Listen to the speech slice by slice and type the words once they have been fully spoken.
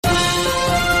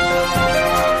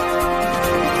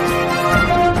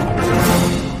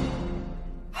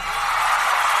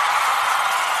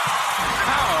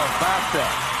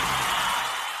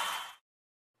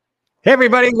Hey,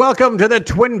 everybody. Welcome to the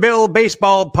Twin Bill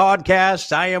Baseball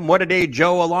Podcast. I am What-A-Day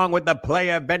Joe, along with the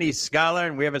player Benny Scholar,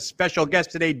 and we have a special guest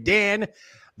today, Dan,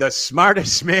 the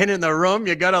smartest man in the room.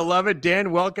 You got to love it. Dan,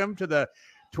 welcome to the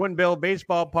Twin Bill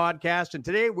Baseball Podcast. And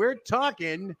today we're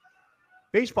talking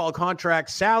baseball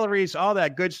contracts, salaries, all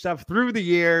that good stuff through the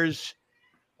years.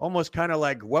 Almost kind of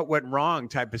like what went wrong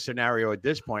type of scenario at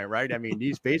this point, right? I mean,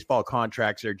 these baseball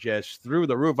contracts are just through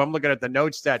the roof. I'm looking at the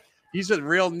notes that these are the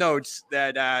real notes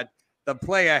that the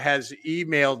player has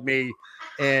emailed me,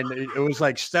 and it was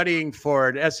like studying for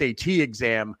an SAT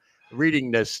exam,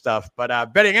 reading this stuff. But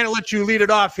Benny, I'm going to let you lead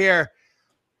it off here.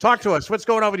 Talk to us. What's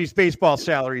going on with these baseball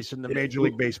salaries in the Major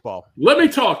League Baseball? Let me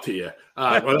talk to you.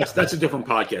 Well, that's a different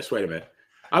podcast. Wait a minute.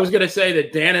 I was going to say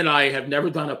that Dan and I have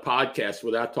never done a podcast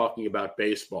without talking about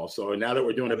baseball. So now that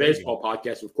we're doing a baseball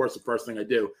podcast, of course, the first thing I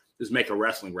do is make a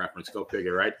wrestling reference. Go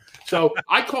figure, right? So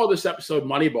I call this episode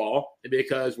Moneyball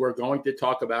because we're going to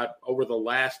talk about over the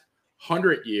last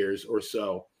 100 years or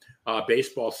so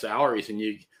baseball salaries, and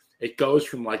it goes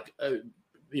from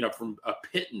from a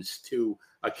pittance to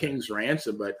a king's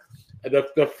ransom. But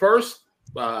the first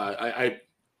I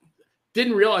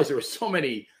didn't realize there were so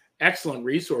many excellent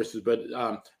resources, but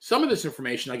some of this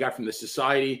information I got from the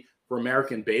Society for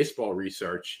American Baseball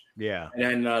Research. Yeah. And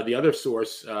then the other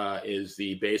source is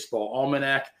the Baseball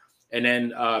Almanac, and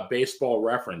then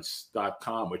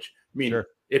baseballreference.com, which, I mean, sure.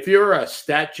 If you're a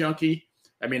stat junkie,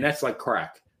 I mean, that's like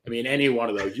crack. I mean, any one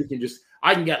of those,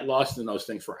 I can get lost in those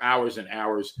things for hours and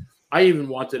hours. I even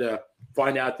wanted to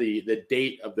find out the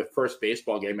date of the first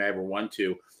baseball game I ever went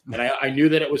to. And I knew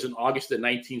that it was in August of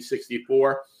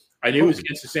 1964. I knew it was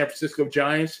against the San Francisco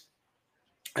Giants,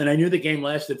 and I knew the game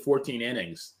lasted 14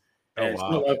 innings. And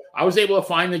so I was able to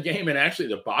find the game and actually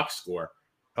the box score.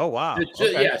 Oh, wow.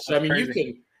 Okay. Yeah, so I mean, crazy.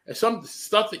 You can some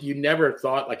stuff that you never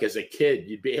thought, like as a kid,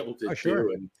 you'd be able to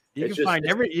do. And you can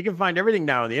find everything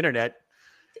now on the internet.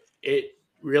 It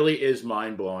really is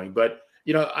mind blowing. But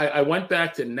I went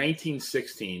back to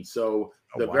 1916. So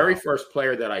the very first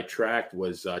player that I tracked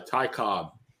was Ty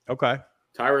Cobb. Okay.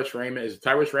 Tyrus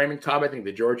Raymond Cobb, I think,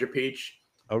 the Georgia Peach.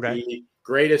 Okay. The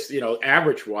greatest,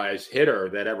 average-wise hitter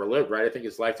that ever lived, right? I think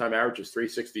his lifetime average is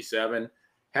 367.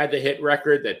 Had the hit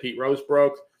record that Pete Rose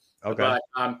broke. Okay.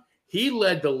 But he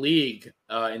led the league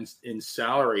in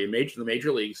salary in the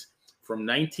major leagues from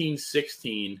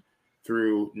 1916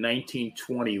 through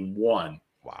 1921.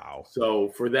 Wow. So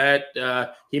for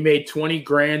that, he made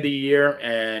 $20,000 a year,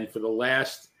 and for the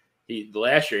last year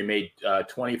he made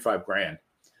 $25,000.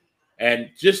 And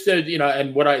just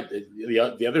and what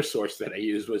the other source that I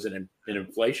used was an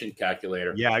inflation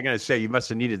calculator. Yeah, I'm gonna say you must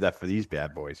have needed that for these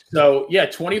bad boys. So yeah,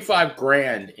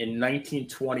 $25,000 in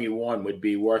 1921 would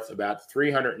be worth about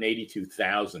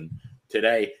 $382,000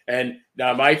 today. And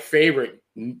now my favorite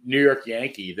New York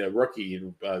Yankee, the rookie,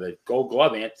 the Gold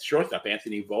Glove shortstop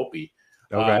Anthony Volpe,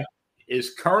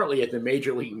 is currently at the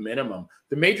major league minimum.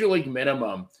 The major league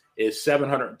minimum is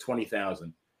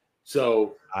 $720,000.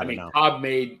 So, I mean, Cobb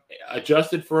made,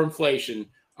 adjusted for inflation,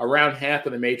 around half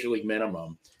of the major league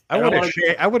minimum. I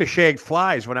would have shagged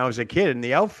flies when I was a kid in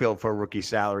the outfield for a rookie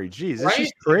salary. Geez, this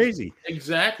is crazy.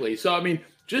 Exactly. So, I mean,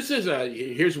 just as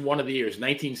here's one of the years,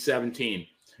 1917.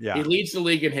 Yeah. He leads the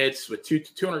league in hits with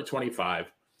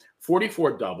 225,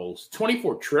 44 doubles,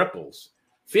 24 triples,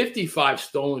 55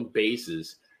 stolen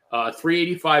bases,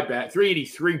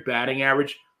 383 batting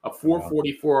average, a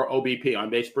 444 OBP on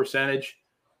base percentage.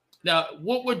 Now,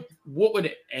 what would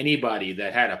anybody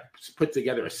that had to put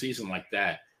together a season like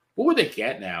that, what would they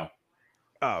get now?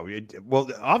 Oh, well,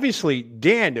 obviously,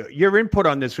 Dan, your input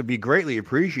on this would be greatly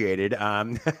appreciated.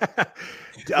 A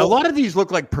lot of these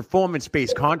look like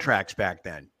performance-based contracts back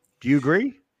then. Do you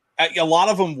agree? A lot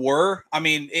of them were. I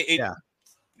mean,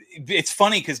 it's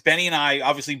funny because Benny and I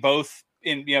obviously both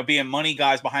being money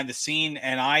guys behind the scene,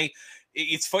 and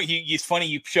it's funny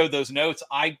you showed those notes.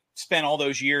 I spent all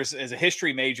those years as a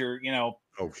history major,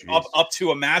 up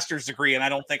to a master's degree, and I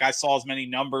don't think I saw as many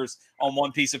numbers on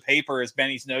one piece of paper as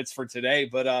Benny's notes for today.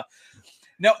 But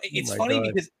no, it's funny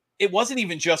because it wasn't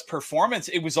even just performance;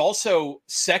 it was also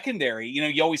secondary.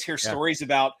 You always hear stories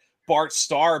about Bart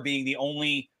Starr being the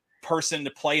only person to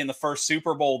play in the first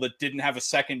Super Bowl that didn't have a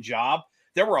second job.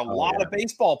 There were a lot of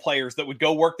baseball players that would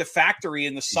go work the factory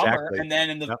in the summer, and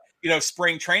then in the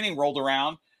spring training rolled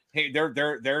around. Hey,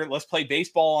 they're let's play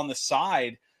baseball on the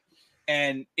side.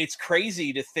 And it's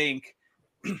crazy to think,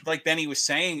 like Benny was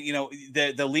saying,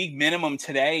 the league minimum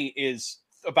today is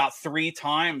about 3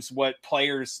 times what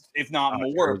players, if not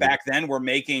more, back then were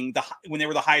making when they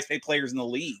were the highest paid players in the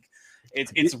league.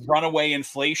 It's runaway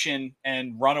inflation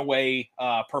and runaway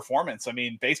performance. I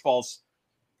mean, baseball's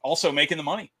also making the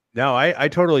money. No, I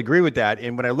totally agree with that.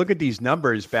 And when I look at these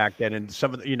numbers back then, and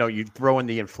some of the, you throw in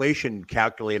the inflation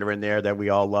calculator in there that we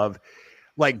all love.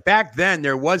 Like back then,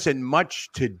 there wasn't much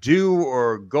to do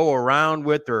or go around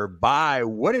with or buy.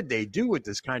 What did they do with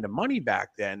this kind of money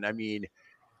back then? I mean,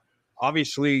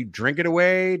 obviously, drink it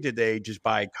away. Did they just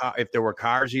buy if there were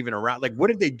cars even around? Like, what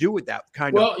did they do with that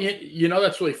kind of? Well,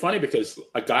 that's really funny because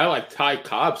a guy like Ty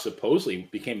Cobb supposedly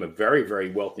became a very,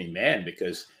 very wealthy man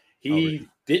because he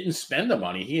didn't spend the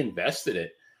money, he invested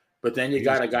it. But then you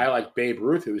got a guy like Babe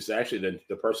Ruth, who's actually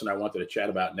the person I wanted to chat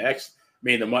about next. I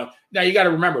mean, now you got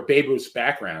to remember Babe Ruth's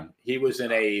background. He was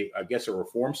in a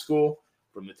reform school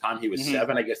from the time he was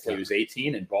 7, I guess, till he was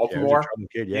 18 in Baltimore.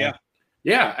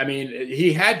 Yeah. I mean,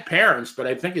 he had parents, but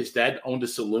I think his dad owned a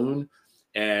saloon,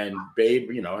 and Babe,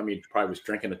 probably was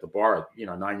drinking at the bar at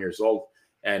 9 years old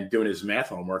and doing his math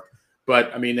homework.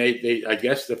 But I mean, they I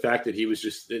guess the fact that he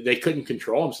was they couldn't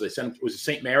control him, so they sent him. It was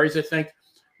St. Mary's, I think,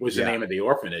 was the name of the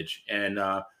orphanage, and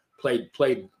played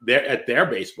there at their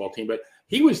baseball team. But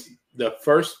he was the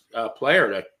first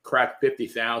player to crack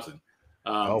 50,000.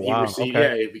 He received,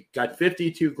 he got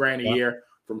 52 grand a year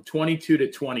from 22 to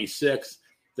 26.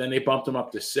 Then they bumped him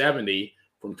up to 70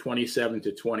 from 27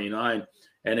 to 29.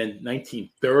 And in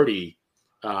 1930,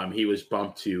 he was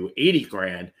bumped to 80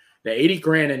 grand. Now, 80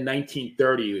 grand in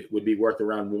 1930 would be worth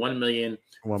around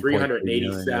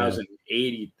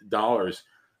 $1,380,080.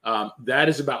 That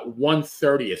is about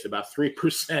 1/30th, about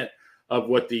 3% of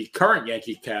what the current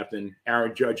Yankee captain,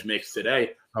 Aaron Judge, makes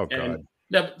today. Oh, God. And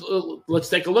now, let's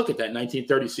take a look at that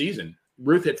 1930 season.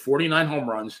 Ruth hit 49 home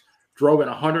runs, drove in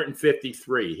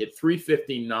 153, hit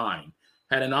 359,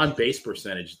 had an on-base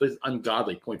percentage,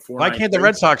 ungodly, 0.49. Why can't the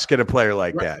Red Sox get a player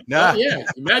like that? Nah. Yeah,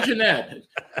 imagine that.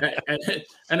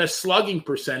 And a slugging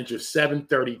percentage of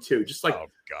 732, just like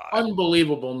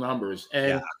unbelievable numbers.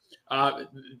 And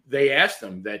they asked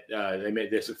him that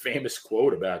there's a famous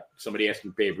quote about somebody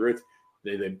asking Babe Ruth.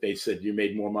 They said, you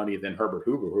made more money than Herbert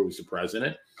Hoover, who was the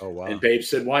president. Oh, wow. And Babe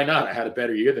said, why not? I had a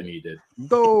better year than he did.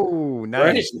 Oh,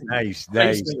 nice, nice.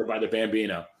 By the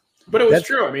Bambino. But it was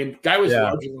true. I mean, guy was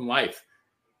larger than life.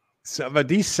 So, but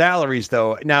these salaries,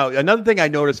 though. Now, another thing I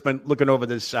noticed when looking over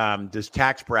this this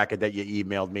tax bracket that you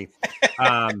emailed me,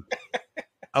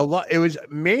 a lot. It was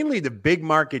mainly the big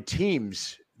market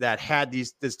teams that had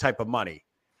this type of money.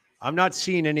 I'm not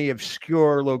seeing any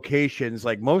obscure locations.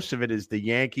 Like most of it is the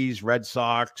Yankees, Red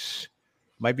Sox,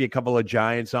 might be a couple of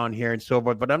Giants on here and so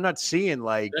forth. But I'm not seeing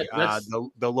like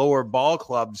the lower ball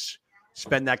clubs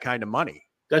spend that kind of money.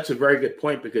 That's a very good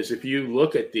point, because if you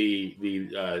look at the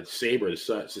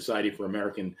SABR, Society for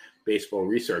American Baseball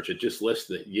Research, it just lists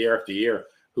that year after year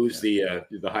who's the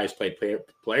highest paid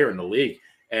player in the league,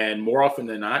 and more often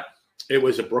than not, it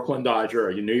was a Brooklyn Dodger,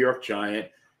 a New York Giant,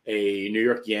 a New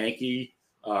York Yankee,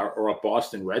 or a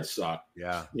Boston Red Sox.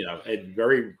 Yeah, it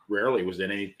very rarely was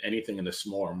in anything in the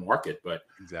smaller market. But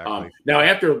exactly. Now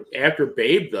after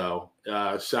Babe though,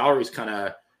 salaries kind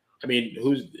of. I mean,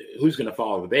 who's going to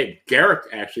follow the Babe? Garrick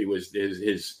actually was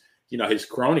his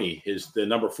crony, the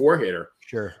number 4 hitter.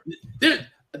 Sure.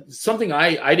 Something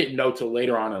I didn't know till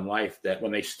later on in life, that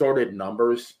when they started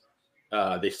numbers,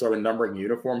 they started numbering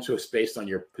uniforms, so it's based on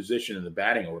your position in the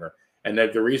batting order. And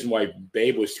that the reason why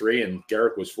Babe was 3 and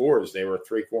Garrick was 4 is they were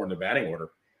 3, 4 in the batting order.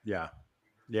 Yeah.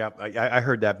 I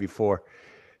heard that before.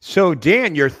 So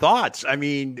Dan, your thoughts? I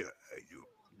mean,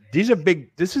 this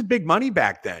is big money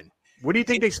back then. What do you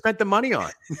think they spent the money on?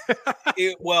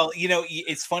 Well,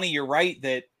 it's funny. You're right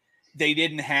that they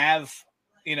didn't have,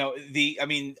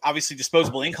 obviously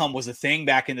disposable income was a thing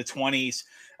back in the 20s.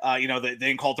 They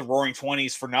didn't call it the Roaring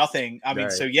 20s for nothing. I mean,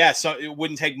 so it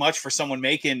wouldn't take much for someone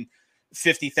making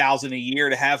 $50,000 a year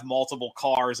to have multiple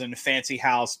cars and a fancy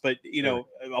house, but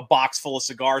a box full of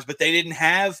cigars. But they didn't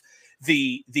have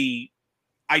the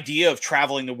idea of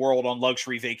traveling the world on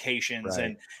luxury vacations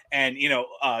and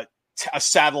a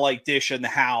satellite dish in the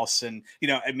house. And,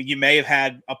 you may have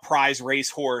had a prize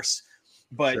racehorse,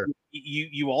 but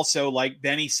you also, like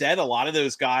Benny said, a lot of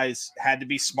those guys had to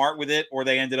be smart with it, or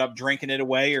they ended up drinking it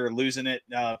away or losing it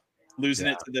to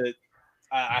the,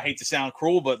 I hate to sound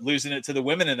cruel, but losing it to the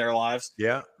women in their lives.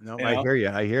 Yeah, no, I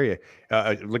hear you.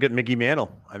 Look at Mickey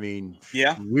Mantle. I mean,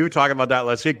 we were talking about that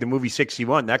last week, the movie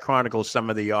 61, that chronicles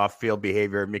some of the off-field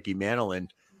behavior of Mickey Mantle.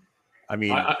 And I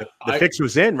mean, the fix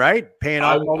was in, right? Paying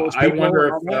off all those people. I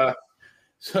wonder if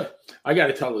so I got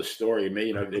to tell this story.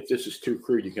 If this is too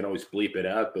crude, you can always bleep it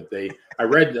out. But I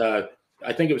read,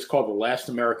 I think it was called The Last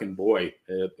American Boy,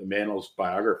 Mantle's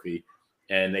biography,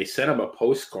 and they sent him a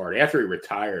postcard after he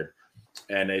retired,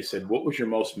 and they said, "What was your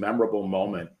most memorable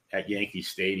moment at Yankee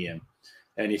Stadium?"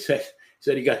 And he said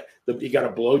he got a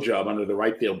blowjob under the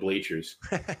right field bleachers.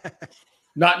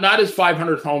 Not his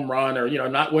 500th home run, or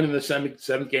not winning the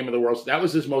seventh game of the World. That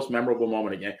was his most memorable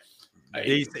moment again.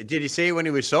 Did he say it when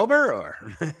he was sober, or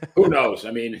who knows?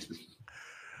 I mean,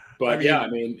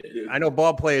 I know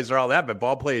ball players are all that, but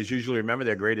ball players usually remember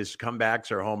their greatest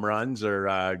comebacks or home runs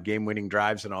or game-winning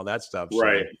drives and all that stuff.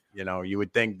 Right. So, you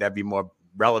would think that'd be more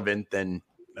relevant than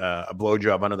a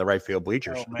blowjob under the right field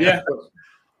bleachers. Oh, yeah.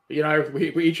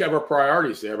 We each have our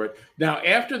priorities there. But now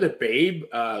after the Babe,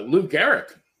 Lou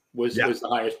Gehrig was the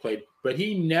highest paid, but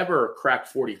he never cracked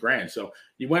 40 grand. So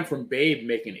you went from Babe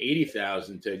making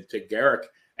 80,000 to Gehrig,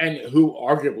 and who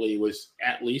arguably was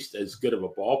at least as good of a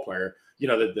ball player.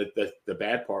 The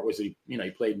bad part was he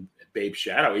played Babe's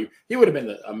shadow. He would have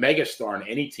been a megastar in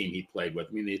any team he played with.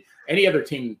 I mean, any other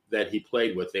team that he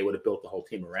played with, they would have built the whole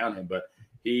team around him. But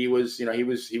he was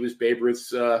Babe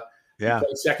Ruth's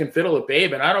second fiddle at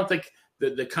Babe, and I don't think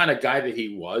the kind of guy that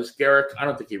he was, Gehrig, I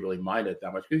don't think he really minded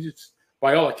that much because it's,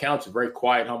 by all accounts, a very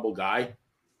quiet, humble guy.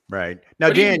 Right. Now,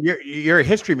 but Dan, you're a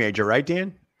history major, right,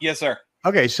 Dan? Yes, sir.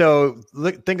 Okay, so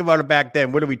think about it back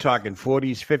then. What are we talking,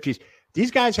 40s, 50s? These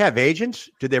guys have agents?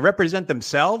 Did they represent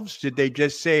themselves? Did they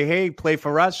just say, hey, play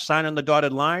for us, sign on the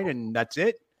dotted line, and that's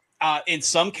it? In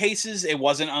some cases, it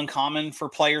wasn't uncommon for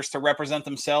players to represent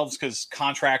themselves because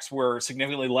contracts were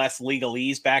significantly less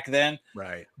legalese back then.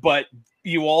 Right. But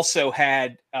you also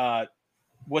had,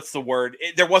 what's the word?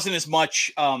 There wasn't as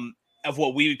much of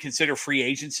what we would consider free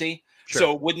agency. Sure.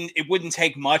 So it wouldn't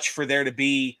take much for there to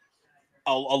be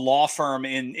a law firm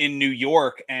in New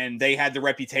York, and they had the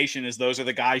reputation as those are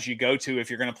the guys you go to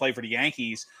if you're going to play for the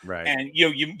Yankees. Right. And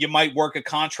you might work a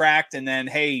contract, and then,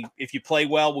 hey, if you play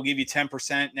well, we'll give you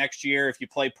 10% next year. If you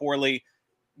play poorly,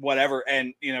 whatever.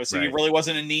 And so right. You really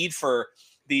wasn't a need for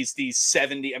these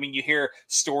 70. I mean, you hear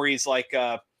stories like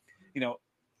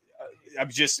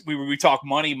we talk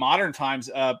money modern times.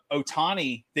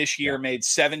 Ohtani this year made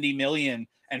 $70 million.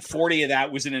 And 40 of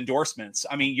that was in endorsements.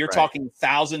 I mean, you're talking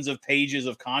thousands of pages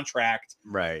of contract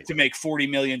to make $40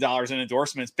 million in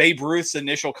endorsements. Babe Ruth's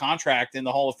initial contract in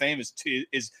the Hall of Fame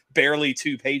is barely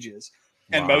 2 pages.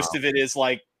 And most of it is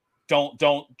like, don't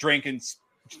drink and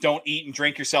don't eat and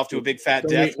drink yourself to a big fat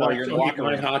death while you're in the locker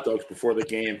room. Hot dogs before the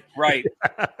game. Right.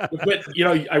 But,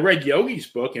 I read Yogi's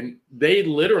book, and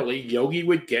Yogi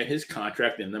would get his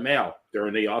contract in the mail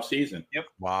during the off season. Yep.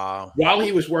 Wow. While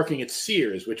he was working at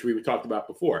Sears, which we talked about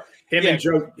before. Him and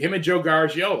Joe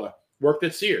Garagiola worked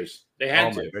at Sears. They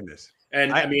had to. Oh my goodness.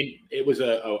 And I mean, it was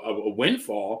a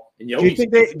windfall. And do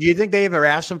you think they ever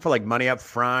asked him for like money up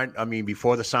front? I mean,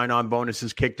 before the sign-on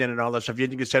bonuses kicked in and all that stuff, you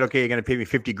think they said, okay, you're going to pay me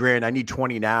 50 grand. I need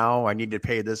 20 now. I need to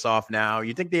pay this off now.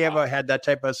 You think they ever had that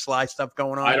type of sly stuff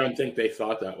going on? I don't think they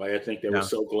thought that way. I think they were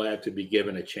so glad to be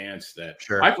given a chance that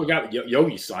sure. I forgot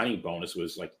Yogi's signing bonus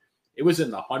was like, it was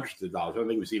in the hundreds of dollars. I don't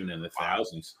think it was even in the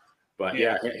thousands, but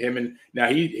him and now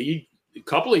he a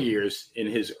couple of years in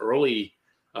his early,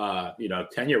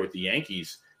 tenure with the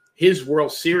Yankees, his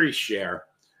World Series share,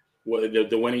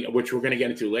 the winning, which we're going to get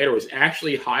into later, was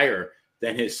actually higher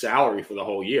than his salary for the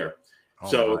whole year.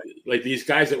 Like these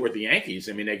guys that were at the Yankees,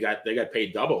 I mean, they got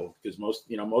paid double because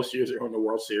most years they were in the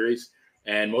World Series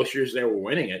and most years they were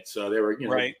winning it. So they were,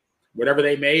 whatever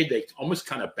they made, they almost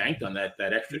kind of banked on that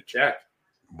extra check.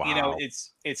 Wow.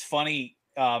 It's funny.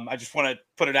 I just want to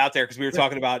put it out there because we were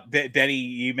talking about Benny.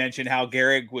 You mentioned how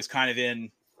Gehrig was kind of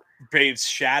in Babe's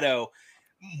shadow.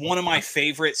 One of my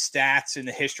favorite stats in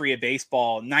the history of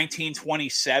baseball,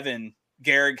 1927,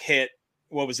 Gehrig hit,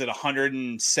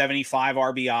 175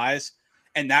 RBIs.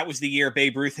 And that was the year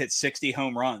Babe Ruth hit 60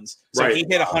 home runs. So he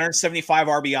hit 175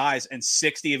 RBIs and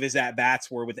 60 of his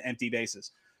at-bats were with empty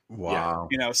bases. Wow.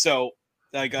 So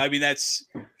like, I mean, that's,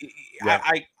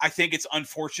 I think it's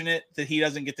unfortunate that he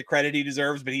doesn't get the credit he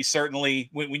deserves, but he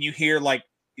certainly, when you hear like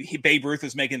Babe Ruth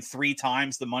was making 3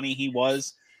 times the money he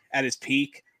was at his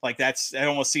peak, like that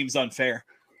almost seems unfair.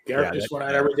 Gehrig just went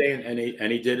out every day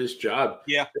and he did his job.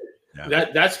 Yeah.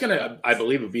 That's gonna, I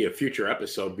believe, would be a future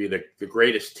episode, be the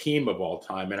greatest team of all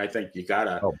time. And I think you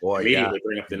gotta immediately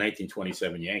bring up the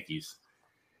 1927 Yankees.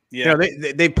 Yeah,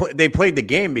 they played the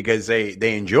game because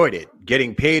they enjoyed it.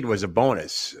 Getting paid was a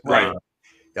bonus, right?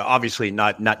 Obviously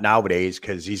not nowadays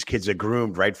because these kids are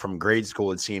groomed right from grade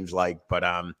school. It seems like, but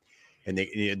and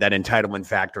that entitlement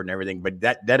factor and everything. But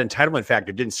that entitlement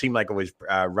factor didn't seem like it was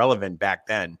relevant back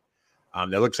then.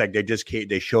 It looks like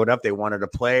they showed up. They wanted to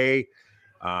play.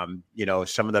 Some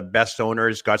of the best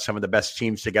owners got some of the best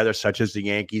teams together, such as the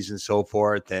Yankees and so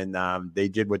forth, and they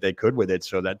did what they could with it.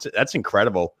 So that's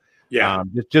incredible. Yeah.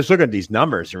 Just look at these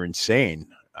numbers; they're insane.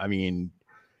 I mean,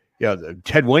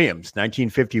 Ted Williams,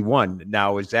 1951.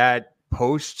 Now, is that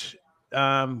post?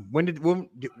 Was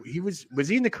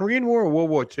he in the Korean War or World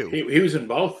War II? He was in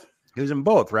both. He was in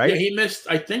both, right? Yeah, he missed,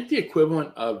 I think, the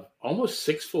equivalent of almost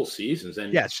 6 full seasons.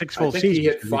 And yeah, 6 full I think seasons. he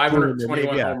hit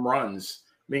 521 yeah. home runs.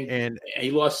 I mean, and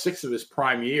he lost 6 of his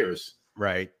prime years.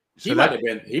 Right. So he might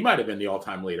have been the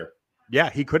all-time leader. Yeah,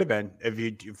 he could have been if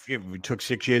he took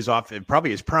 6 years off.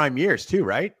 Probably his prime years too,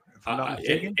 right?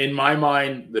 In my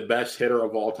mind, the best hitter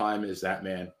of all time is that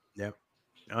man. Yep.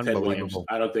 Unbelievable.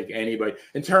 I don't think anybody,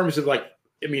 in terms of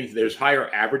there's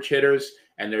higher average hitters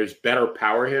and there's better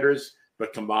power hitters,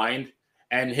 but combined,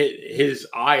 and his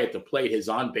eye at the plate, his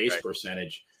on base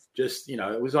percentage, just,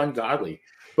 it was ungodly.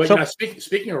 But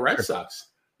speaking of Red Sox,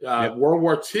 World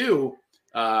War II,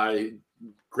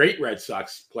 great Red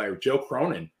Sox player, Joe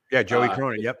Cronin. Yeah, Joey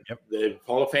Cronin. Yep. The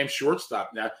Hall of Fame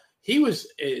shortstop. Now, he was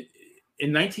in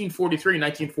 1943,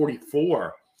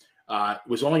 1944,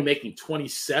 was only making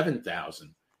 $27,000.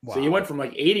 Wow. So you went from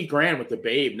like $80,000 with the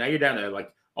Babe. Now you're down to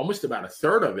like almost about a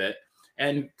third of it.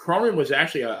 And Cronin was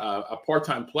actually a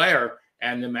part-time player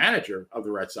and the manager of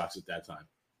the Red Sox at that time.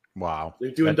 Wow.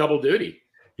 They're doing double duty.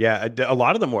 Yeah, a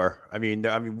lot of them were. I mean,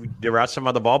 there are some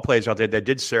other ball players out there that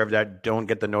did serve that don't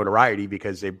get the notoriety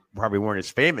because they probably weren't as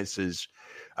famous as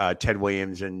Ted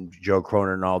Williams and Joe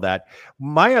Cronin and all that.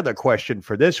 My other question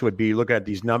for this would be, looking at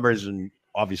these numbers and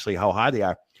obviously how high they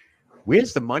are,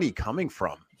 where's the money coming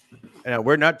from?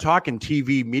 We're not talking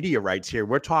TV media rights here.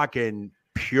 We're talking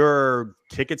pure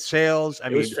ticket sales. I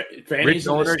mean, fannies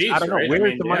in the seats, I don't know. Right? Where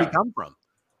does the money come from?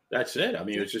 That's it. I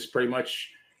mean, it was just pretty much,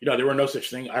 there were no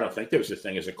such thing. I don't think there was a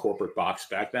thing as a corporate box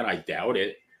back then. I doubt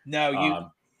it.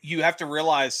 No, you have to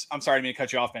realize, I'm sorry to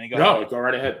cut you off, Benny. Go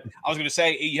right ahead. I was going to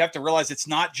say, you have to realize it's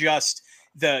not just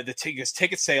the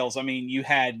ticket sales. I mean, you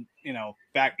had,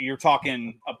 you're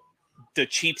talking the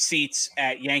cheap seats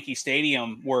at Yankee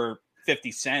Stadium were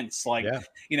 50 cents. Like,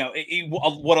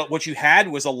 what you had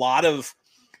was a lot of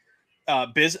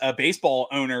baseball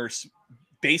owners.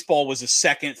 Baseball was a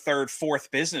second, third,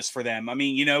 fourth business for them. I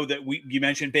mean, you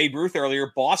mentioned Babe Ruth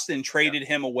earlier. Boston traded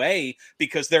him away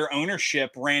because their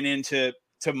ownership ran into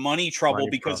money trouble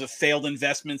because of failed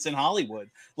investments in Hollywood.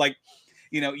 Like,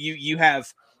 you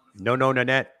have no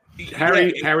Nanette.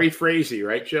 Harry Frazee,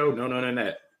 right, Joe? No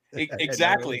Nanette.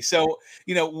 Exactly. So,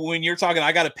 when you're talking,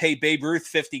 I got to pay Babe Ruth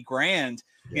 $50,000,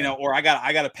 or I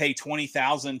got to pay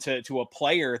 $20,000 to a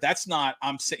player. That's not,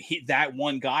 that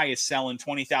one guy is selling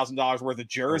 $20,000 worth of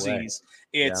jerseys.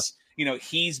 It's,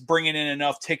 he's bringing in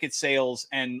enough ticket sales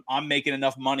and I'm making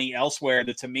enough money elsewhere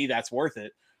that to me, that's worth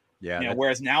it. Yeah.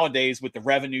 Whereas nowadays with the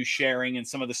revenue sharing and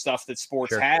some of the stuff that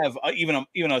sports have, even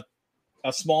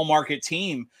a small market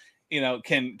team,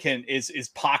 is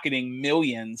pocketing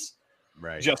millions.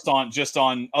 Right. Just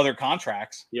on other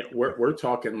contracts. Yeah, we're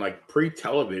talking like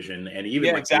pre-television, and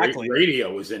even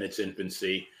radio was in its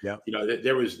infancy. Yeah,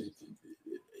 it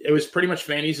was pretty much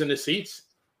fannies in the seats.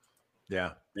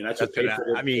 Yeah, and that's what paid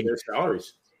for their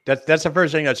salaries. That's the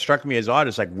first thing that struck me as odd.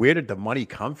 Is like, where did the money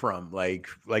come from? Like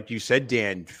you said,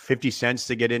 Dan, 50 cents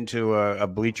to get into a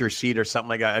bleacher seat or something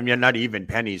like that. I mean, not even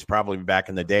pennies probably back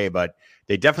in the day, but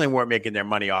they definitely weren't making their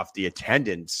money off the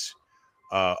attendance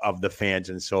of the fans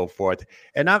and so forth.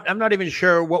 And I'm not even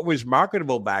sure what was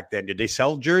marketable back then. Did they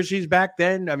sell jerseys back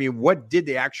then? I mean, what did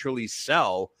they actually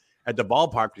sell at the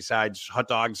ballpark besides hot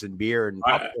dogs and beer and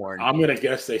popcorn? I'm going to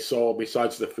guess they sold,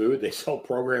 besides the food, they sold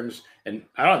programs. And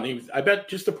I bet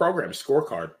just the program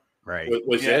scorecard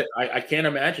was it. I can't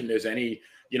imagine there's any,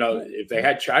 if they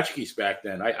had tchotchkes back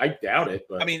then, I doubt it.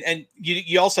 But I mean, and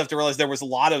you also have to realize there was a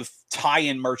lot of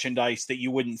tie-in merchandise that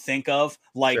you wouldn't think of.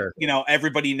 Like,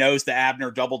 everybody knows the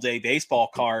Abner Doubleday baseball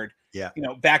card. Yeah.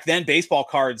 Back then baseball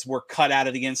cards were cut out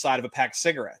of the inside of a pack of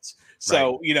cigarettes.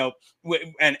 So,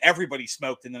 and everybody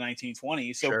smoked in the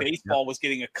 1920s. So baseball was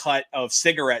getting a cut of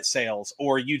cigarette sales,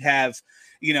 or you'd have,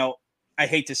 I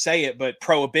hate to say it, but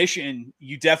Prohibition,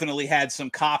 you definitely had some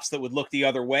cops that would look the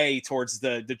other way towards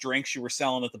the drinks you were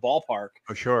selling at the ballpark.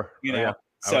 Oh, sure.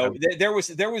 So there was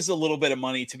a little bit of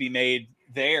money to be made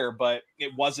there, but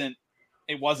it wasn't,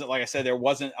 like I said, there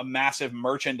wasn't a massive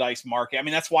merchandise market. I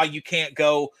mean, that's why you can't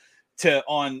go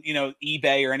on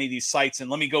eBay or any of these sites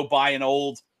and let me go buy an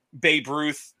old Babe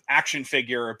Ruth action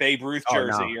figure or Babe Ruth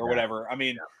jersey or whatever. I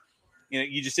mean,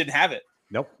 you just didn't have it.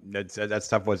 Nope, that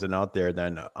stuff wasn't out there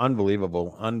then.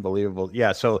 Unbelievable.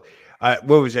 Yeah. So, what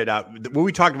was it? What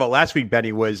we talked about last week,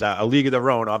 Benny, was A League of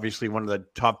Their Own. Obviously, one of the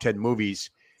top 10 movies.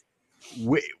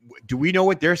 Do we know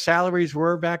what their salaries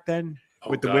were back then?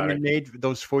 The women made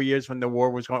those 4 years when the war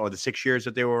was going, or the 6 years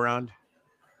that they were around?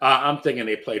 I'm thinking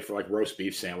they played for like roast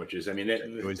beef sandwiches. I mean,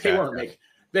 they weren't making.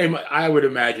 I would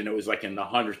imagine it was like in the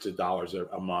hundreds of dollars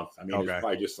a month. I mean, it was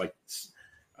probably just like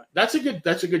That's a good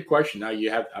question. Now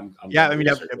you have.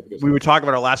 We were talking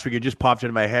about it last week. It just popped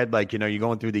into my head. Like, you're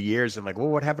going through the years and like, well,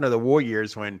 what happened to the war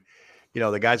years when,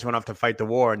 the guys went off to fight the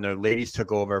war and the ladies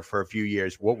took over for a few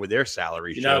years? What were their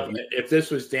salaries? If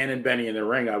this was Dan and Benny in the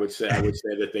ring, I would say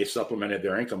that they supplemented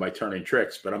their income by turning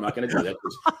tricks, but I'm not going to do that.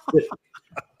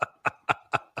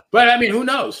 But I mean, who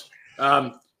knows?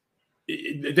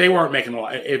 They weren't making a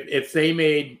lot. If they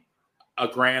made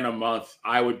 $1,000 a month,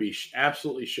 I would be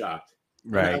absolutely shocked.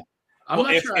 Right. I'm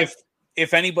not sure.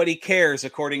 If anybody cares,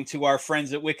 according to our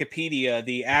friends at Wikipedia,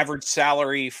 the average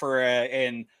salary for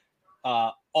an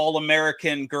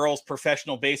All-American Girls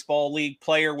Professional Baseball League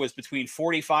player was between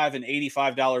 $45 and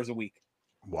 $85 a week.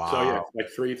 Wow. So yeah, like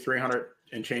 $300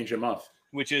 and change a month,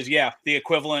 which is the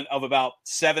equivalent of about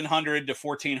 $700 to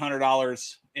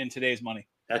 $1,400 in today's money.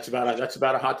 That's about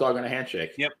a hot dog and a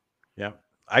handshake. Yep. Yeah.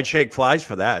 I'd shake flies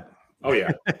for that. Oh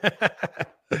yeah.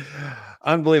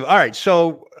 Unbelievable. All right.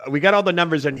 So we got all the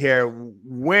numbers in here.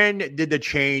 When did the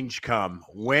change come?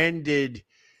 When did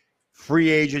free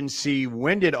agency?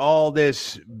 When did all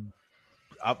this,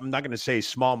 I'm not going to say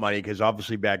small money because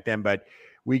obviously back then, but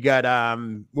we got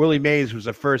Willie Mays was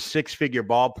the first six-figure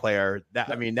ball player. That's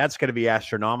going to be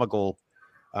astronomical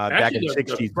back in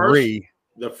 63.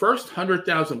 The first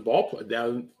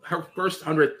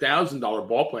 $100,000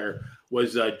 ball player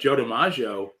was Joe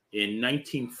DiMaggio in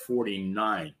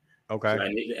 1949. Okay.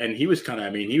 And he was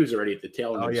he was already at the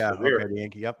tail end of his career. Okay, the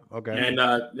Yankee. Yep. Okay. And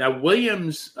now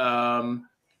Williams,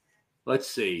 let's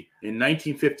see, in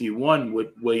 1951,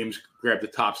 Williams grabbed the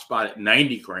top spot at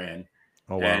 $90,000.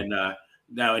 Oh wow. And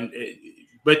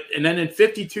then in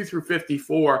 52 through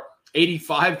 54,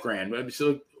 $85,000.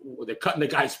 So they're cutting the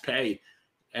guy's pay,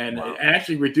 and it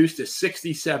actually reduced to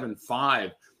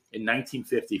 $67,500 in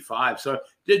 1955. So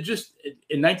just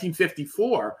in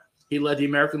 1954, he led the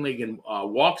American League in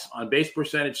walks, on base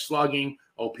percentage, slugging,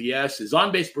 OPS. His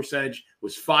on base percentage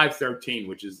was .513,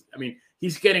 which is,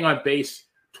 he's getting on base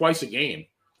twice a game.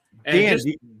 And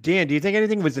Dan, do you think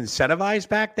anything was incentivized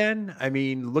back then?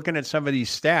 Looking at some of these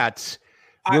stats,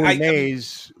 Willie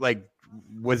Mays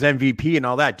was MVP and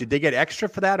all that. Did they get extra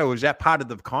for that, or was that part of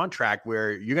the contract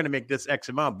where you're going to make this X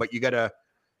amount, but you got to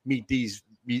meet these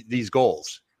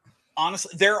goals?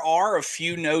 Honestly, there are a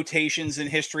few notations in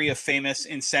history of famous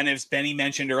incentives. Benny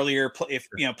mentioned earlier, if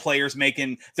players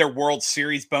making their World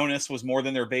Series bonus was more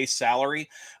than their base salary,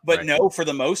 but right. No, for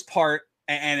the most part,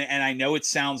 and I know it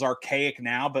sounds archaic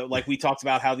now, but like we talked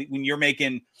about how when you're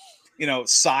making,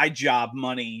 side job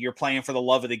money, you're playing for the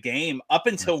love of the game up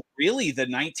until really the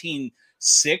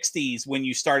 1960s when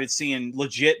you started seeing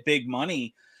legit big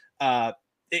money.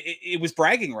 It was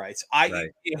bragging rights.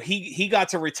 He got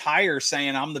to retire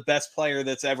saying, I'm the best player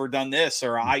that's ever done this,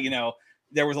 or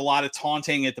there was a lot of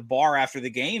taunting at the bar after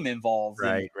the game involved.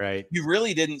 Right. You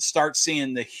really didn't start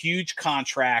seeing the huge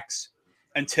contracts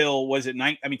until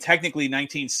technically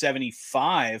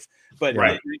 1975, but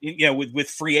right. With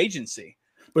free agency.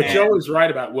 But Joe was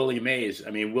right about Willie Mays.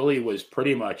 Willie was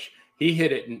pretty much, he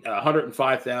hit it in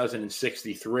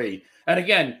 105,063. And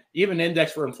again, even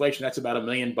index for inflation, that's about $1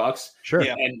 million. Sure.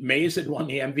 Yeah. And Mays had won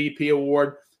the MVP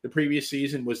award the previous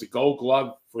season, was the Gold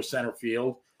Glove for center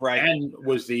field, right? And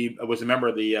was a member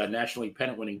of the National League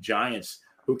pennant-winning Giants,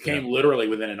 who came literally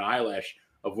within an eyelash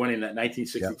of winning that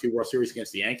 1962 World Series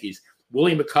against the Yankees.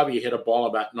 Willie McCovey hit a ball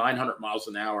about 900 miles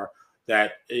an hour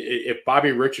that if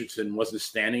Bobby Richardson wasn't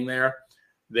standing there,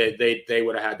 they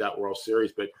would have had that World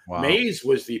Series. But Mays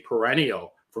was the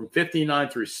perennial from 59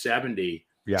 through 70.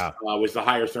 Yeah, was the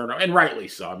highest earner, and rightly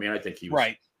so. I think he was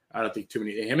right. I don't think too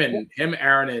many. Him,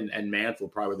 Aaron, and Mantle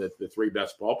probably the three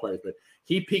best ball players. But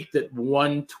he peaked at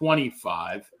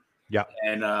 125. Yeah,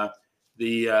 and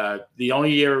the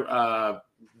only year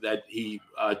that he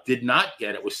did not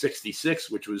get it was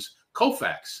 66, which was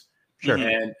Koufax. Sure,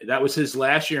 and that was his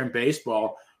last year in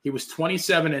baseball. He was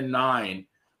 27-9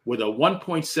 with a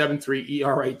 1.73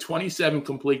 ERA, 27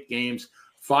 complete games,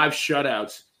 5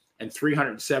 shutouts, and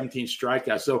 317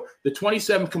 strikeouts. So the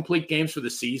 27 complete games for the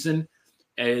season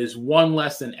is one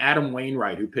less than Adam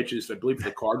Wainwright, who pitches, I believe, for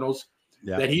the Cardinals,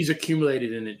 that he's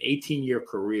accumulated in an 18-year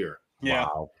career. Yeah.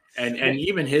 Wow. And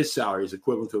even his salary is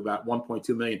equivalent to about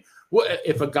 $1.2 million.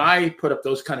 If a guy put up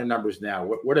those kind of numbers now,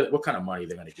 what kind of money are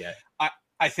they going to get?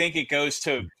 I think it goes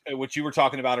to what you were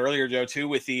talking about earlier, Joe, too,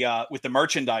 with the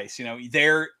merchandise.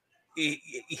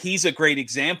 he's a great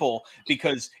example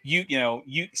because you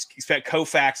expect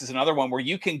Koufax is another one where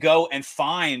you can go and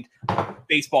find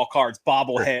baseball cards,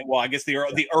 bobblehead. Well, I guess the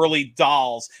early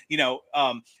dolls,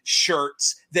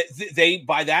 shirts that they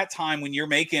by that time when you're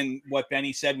making what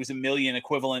Benny said was $1 million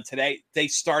equivalent today, they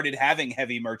started having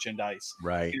heavy merchandise.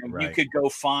 Right. You could go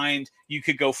find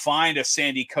a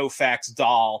Sandy Koufax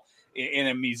doll in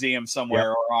a museum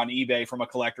somewhere or on eBay from a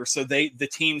collector. So the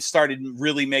team started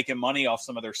really making money off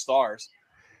some of their stars.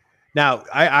 Now,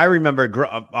 I remember,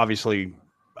 obviously,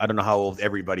 I don't know how old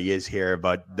everybody is here,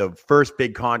 but the first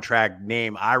big contract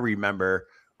name I remember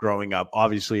growing up,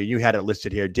 obviously, you had it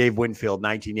listed here, Dave Winfield,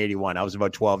 1981. I was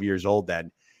about 12 years old then.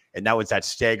 And that was that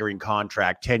staggering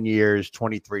contract, 10 years,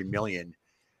 $23 million.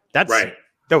 That's right.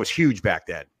 That was huge back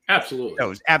then. Absolutely. That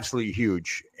was absolutely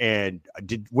huge. And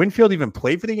did Winfield even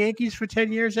play for the Yankees for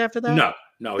 10 years after that?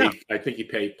 No. I think he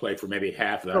played for maybe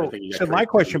half of that. So my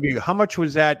question would be, how much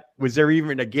was that? Was there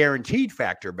even a guaranteed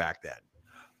factor back then?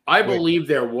 I believe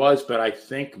there was, but I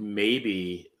think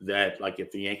maybe that, like,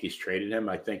 if the Yankees traded him,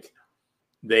 I think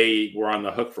they were on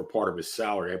the hook for part of his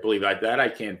salary. I believe that I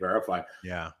can't verify.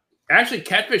 Yeah. Actually,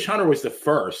 Catfish Hunter was the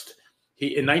first.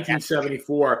 In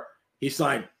 1974, he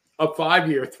signed a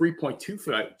 5-year,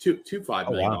 $3.25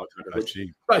 million contract, which is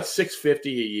about $650 a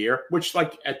year, which,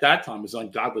 like, at that time was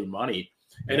ungodly money.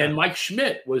 And then Mike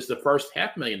Schmidt was the first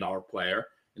 $500,000 player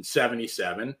in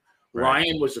 77. Right.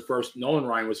 Nolan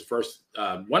Ryan was the first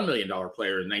 $1 million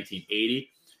player in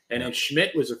 1980. And then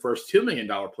Schmidt was the first $2 million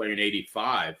player in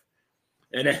 85.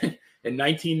 And then in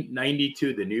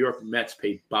 1992, the New York Mets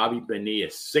paid Bobby Bonilla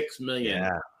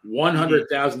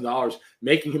 $6,100,000,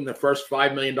 making him the first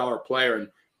 $5 million player. And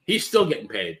he's still getting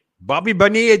paid. Bobby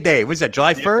Bonilla Day. Was that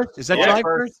July 1st? Is that July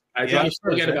 1st? I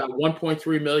still get about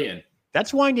 $1.3 million.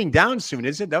 That's winding down soon,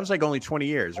 isn't it? That was like only 20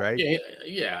 years, right?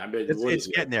 Yeah. I mean, it's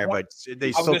getting there, but they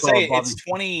I was going to say it's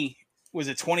 20. Was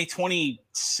it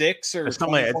 2026 or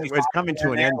something? It's coming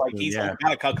to an end. Like he's got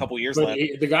a couple years left.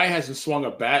 The guy hasn't swung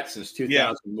a bat since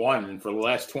 2001, and for the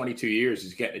last 22 years,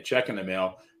 he's getting a check in the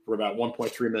mail for about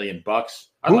 $1.3 million.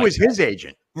 Who was his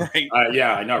agent? Right?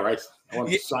 Yeah, I know, right? I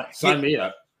want to sign me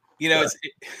up.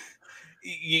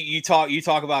 You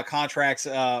talk about contracts.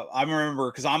 I remember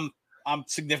because I'm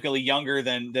significantly younger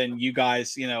than you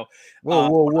guys.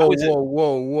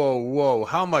 Whoa!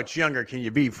 How much younger can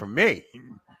you be from me?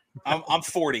 I'm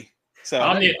 40. So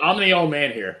I'm the old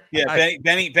man here. Yeah,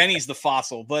 Benny's the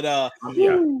fossil. But I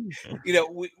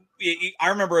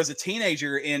remember as a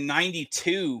teenager in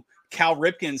 '92, Cal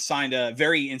Ripken signed a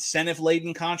very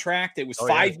incentive-laden contract. It was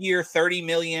 5-year, $30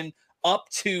 million, up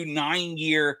to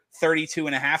 9-year,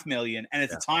 $32.5 million. And at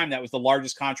the time, that was the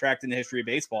largest contract in the history of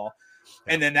baseball.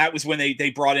 Yeah. And then that was when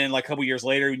they brought in, like, a couple years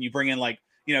later, and you bring in, like,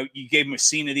 you gave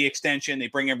Messina the extension. They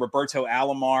bring in Roberto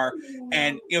Alomar,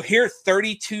 and here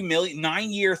 32 million,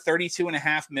 9-year,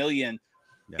 $32.5 million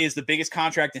is the biggest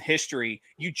contract in history.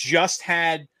 You just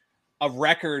had a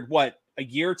record, a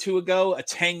year or two ago, a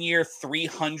 10-year,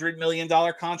 $300 million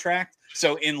contract.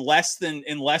 So in less than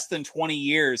 20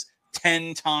 years,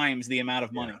 10 times the amount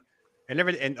of money.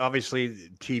 And obviously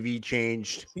TV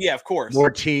changed. Yeah, of course.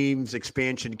 More teams,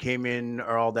 expansion came in,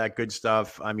 or all that good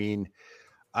stuff. I mean,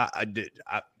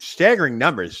 staggering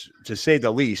numbers to say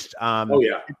the least.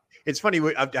 It's funny.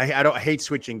 I hate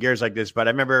switching gears like this, but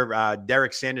I remember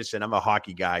Derek Sanderson. I'm a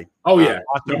hockey guy.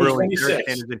 Boston Bruins. Derek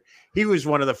Sanderson. He was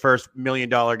one of the first $1 million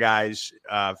guys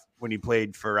when he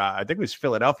played for, I think it was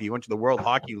Philadelphia. He went to the World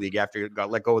Hockey League after he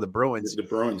got let go of the Bruins. The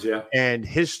Bruins, yeah. And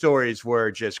his stories were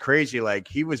just crazy. Like,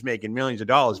 he was making millions of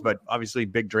dollars, but obviously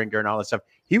big drinker and all that stuff.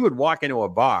 He would walk into a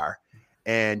bar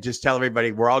and just tell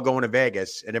everybody, we're all going to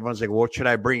Vegas. And everyone's like, what should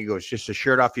I bring? He goes, just a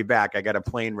shirt off your back. I got a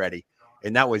plane ready.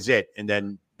 And that was it. And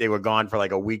then they were gone for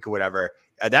like a week or whatever.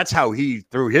 That's how he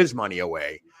threw his money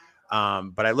away.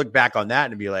 But I look back on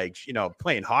that and be like,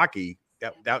 playing hockey,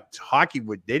 that hockey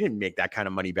they didn't make that kind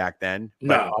of money back then.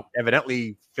 No. But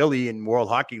evidently Philly and World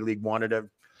Hockey League wanted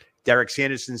Derek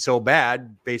Sanderson so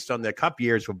bad based on the cup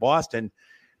years with Boston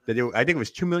that I think it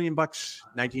was $2 million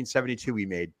 1972 he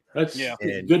made. That's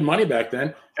good money back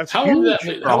then. That's how long was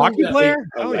that?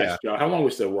 How long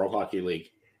was the World Hockey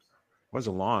League?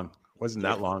 Wasn't long. Wasn't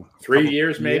that long. 3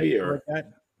 years maybe, or like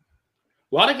that.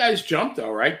 A lot of guys jumped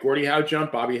though, right? Gordie Howe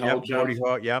jumped, Bobby Hull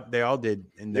jumped. They all did.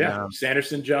 And then,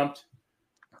 Sanderson jumped.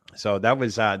 So that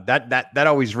was that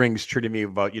always rings true to me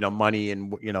about money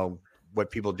and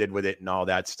what people did with it and all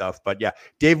that stuff. But yeah,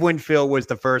 Dave Winfield was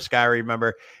the first guy I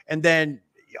remember, and then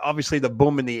obviously the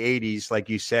boom in the 80s, like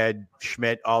you said,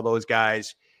 Schmidt, all those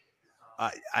guys.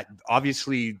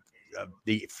 Obviously,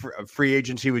 the free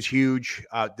agency was huge.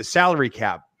 The salary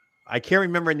cap. I can't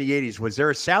remember in the 80s. Was there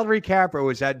a salary cap, or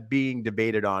was that being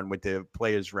debated on with the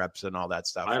players' reps and all that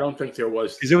stuff? I don't think there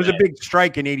was. Because there was a big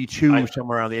strike in 82,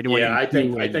 somewhere around the 81. Yeah, I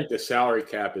think the salary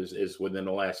cap is within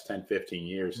the last 10, 15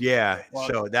 years. Yeah,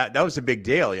 so that was a big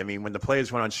deal. I mean, when the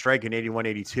players went on strike in 81,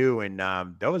 82, and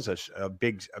that was a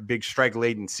big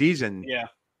strike-laden season. Yeah,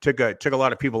 took a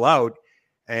lot of people out,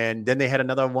 and then they had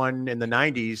another one in the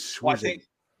 90s. Well, I think,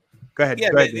 go ahead. Yeah,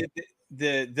 go ahead.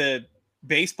 the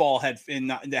baseball had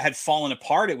fallen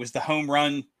apart. It was the home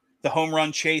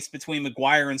run chase between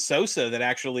McGuire and Sosa that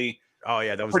actually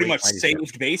that was pretty much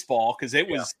saved baseball, because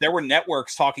there were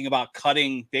networks talking about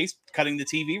cutting the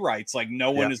TV rights, like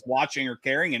no one is watching or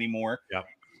caring anymore. Yeah.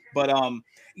 But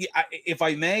if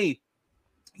I may,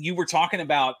 you were talking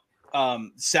about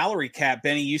salary cap,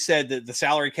 Benny. You said that the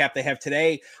salary cap they have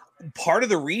today, part of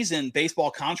the reason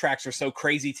baseball contracts are so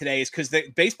crazy today is because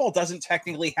baseball doesn't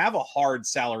technically have a hard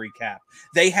salary cap.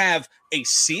 They have a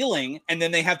ceiling, and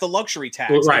then they have the luxury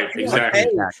tax. Well, right, exactly.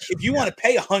 If you want to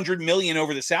pay $100 million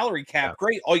over the salary cap,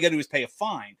 great. All you got to do is pay a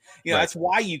fine. That's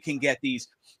why you can get these.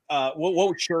 What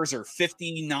was Scherzer?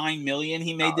 $59 million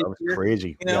he made this year.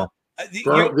 Crazy.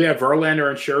 Verlander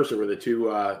and Scherzer were the two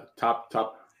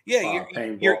top. Yeah,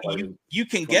 you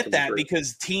can get that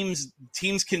because teams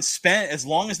can spend, as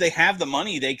long as they have the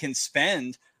money, they can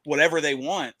spend whatever they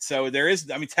want. So there is,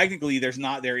 technically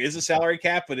there is a salary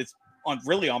cap, but it's on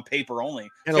paper only.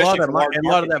 And a lot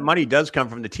of that money does come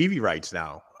from the TV rights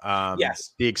now.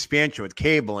 Yes, the expansion with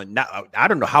cable, and now I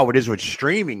don't know how it is with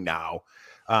streaming now.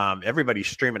 Everybody's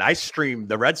streaming. I streamed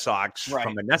the Red Sox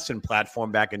from the NESN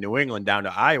platform back in New England down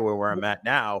to Iowa, where I'm at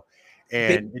now,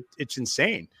 and it's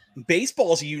insane.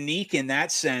 Baseball's unique in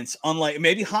that sense. Unlike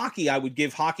maybe hockey, I would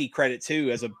give hockey credit too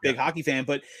as a big hockey fan,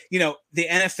 but the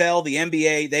NFL, the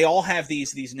NBA, they all have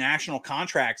these national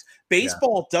contracts.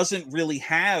 Baseball doesn't really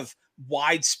have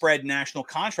widespread national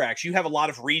contracts. You have a lot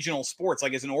of regional sports.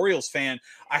 Like as an Orioles fan,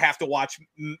 I have to watch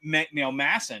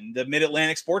MASN, the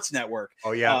Mid-Atlantic Sports Network.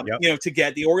 To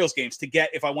get the Orioles games,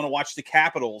 if I want to watch the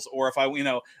Capitals, or if I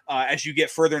as you get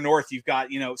further north, you've got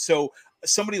so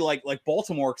somebody like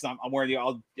Baltimore, because I'm where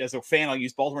as a fan, I'll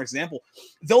use Baltimore as an example.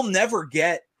 They'll never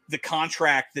get the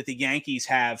contract that the Yankees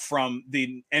have from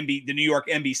the New York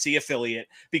NBC affiliate,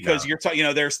 because you're talking,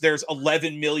 there's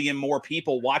 11 million more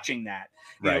people watching that.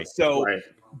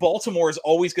 Baltimore is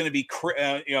always going to be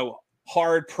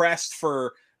hard pressed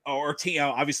for,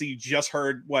 obviously you just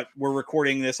heard what we're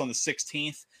recording this on the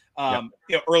 16th.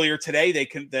 Earlier today,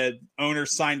 the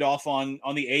owners signed off on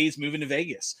the A's moving to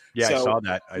Vegas. Yeah, so, I saw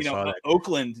that. I saw that.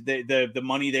 Oakland, the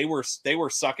money they were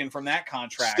sucking from that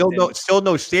contract. Still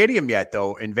no stadium yet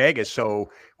though in Vegas.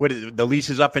 So the lease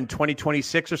is up in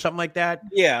 2026 or something like that.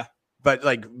 Yeah. But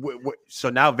so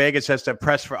now Vegas has to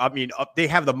press for. They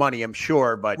have the money, I'm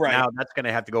sure, but now that's going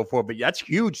to have to go forward. But that's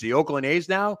huge. The Oakland A's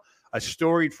now, a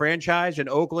storied franchise in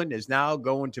Oakland, is now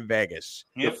going to Vegas.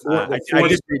 Yep. I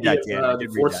did read that, Dan.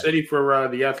 The fourth city for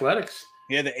the Athletics.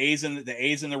 Yeah, the A's and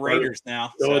the Raiders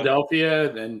now.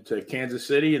 Philadelphia, then to Kansas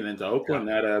City, and then to Oakland,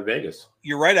 Vegas.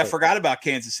 You're right. I forgot about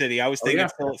Kansas City. I was thinking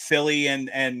Philly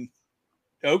and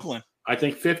Oakland. I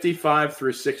think 55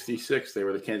 through 66, they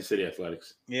were the Kansas City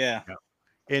Athletics. Yeah.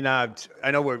 And I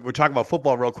know we're talking about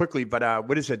football real quickly, but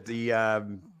what is it?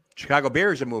 The Chicago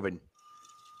Bears are moving.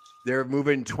 They're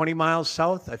moving 20 miles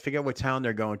south. I forget what town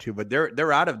they're going to, but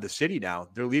they're out of the city now.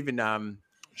 They're leaving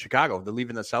Chicago. They're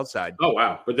leaving the south side. Oh,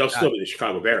 wow. But they'll still be the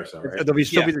Chicago Bears, though, right? They'll be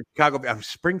the Chicago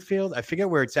Springfield. I forget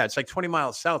where it's at. It's like 20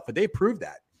 miles south, but they proved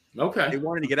that. Okay. They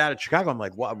wanted to get out of Chicago. I'm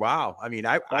like, wow. I mean,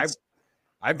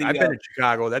 I've been to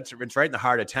Chicago. It's right in the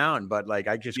heart of town, but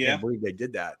I just can't believe they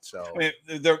did that. So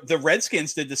the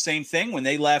Redskins did the same thing when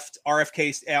they left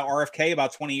RFK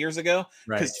about 20 years ago,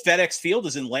 because FedEx Field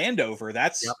is in Landover.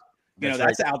 That's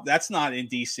out. That's not in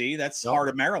DC. That's heart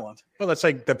of Maryland. Well, that's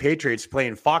like the Patriots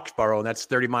playing Foxborough, and that's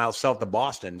 30 miles south of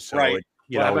Boston. So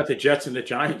how about the Jets and the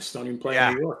Giants don't even play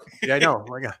in New York? Yeah, I know.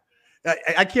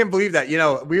 I can't believe that.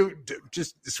 We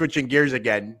just switching gears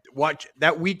again. Watch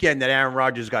that weekend that Aaron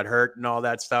Rodgers got hurt and all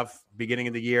that stuff, beginning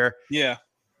of the year. Yeah.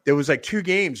 There was 2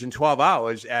 games in 12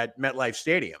 hours at MetLife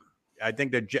Stadium. I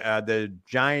think the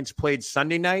Giants played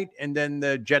Sunday night, and then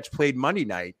the Jets played Monday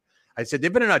night. I said, they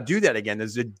better not do that again.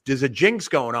 There's a jinx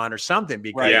going on or something,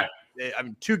 because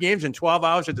 2 games in 12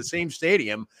 hours at the same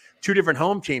stadium, 2 different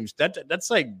home teams. That's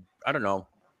like, I don't know.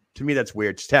 To me, that's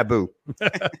weird. It's taboo.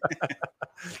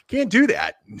 Can't do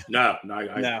that. No, I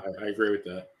agree with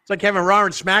that. It's like having Raw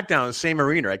and SmackDown in the same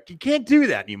arena. You can't do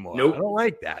that anymore. Nope. I don't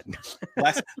like that.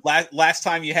 last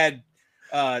time you had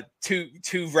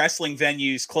two wrestling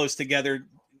venues close together,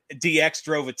 DX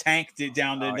drove a tank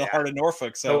down to the heart of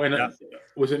Norfolk. So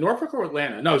Was it Norfolk or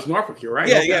Atlanta? No, it was Norfolk. You're right.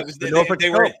 Yeah, Norfolk. yeah. It was,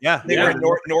 They were in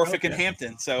Norfolk and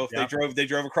Hampton, so they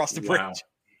drove across the bridge. Wow.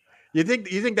 You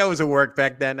think that was a work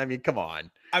back then? I mean, come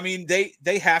on. I mean,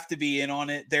 they have to be in on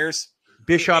it.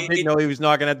 Bishop didn't know he was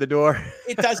knocking at the door.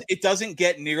 It doesn't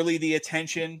get nearly the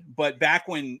attention, but back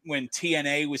when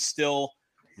TNA was still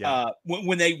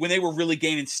when they were really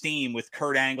gaining steam with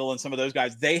Kurt Angle and some of those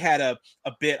guys, they had a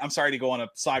bit. I'm sorry to go on a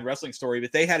side wrestling story,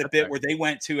 but they had a bit where they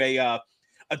went to a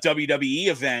WWE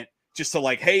event just to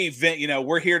like, hey, Vin,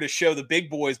 we're here to show the big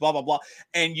boys, blah, blah, blah.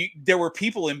 And there were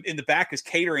people in the back because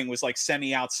catering was like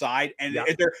semi outside, and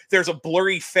there's a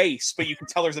blurry face, but you can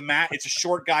tell there's it's a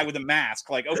short guy with a mask.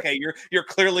 Like, okay, you're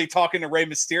clearly talking to Rey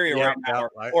Mysterio right now.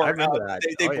 Or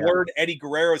they blurred Eddie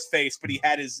Guerrero's face, but he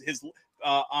had his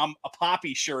a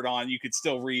Poppy shirt on. You could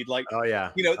still read like,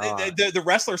 the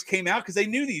wrestlers came out because they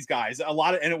knew these guys a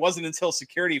lot and it wasn't until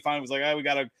security finally was like, oh, we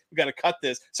gotta cut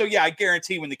this. So yeah, I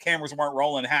guarantee when the cameras weren't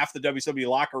rolling, half the WCW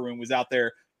locker room was out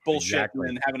there bullshitting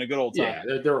and having a good old time.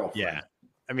 Yeah, they're all fun. Yeah.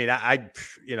 I mean, I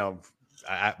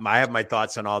have my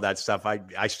thoughts on all that stuff. I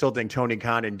still think Tony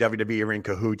Khan and WWE are in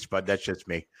cahoots, but that's just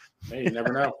me. Hey, you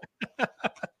never know.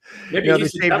 Maybe they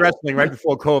saved wrestling right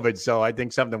before COVID, so I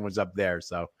think something was up there.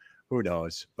 So who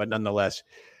knows? But nonetheless.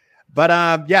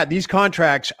 But these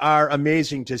contracts are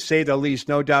amazing to say the least,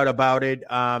 no doubt about it.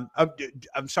 I'm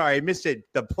sorry, I missed it.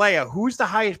 The player, who's the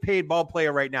highest paid ball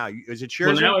player right now? Is it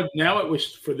Scherzer? Well, now it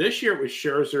was for this year. It was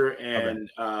Scherzer and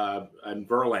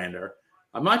Verlander.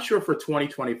 I'm not sure for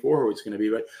 2024 who it's going to be,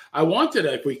 but I wanted,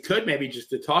 if we could, maybe just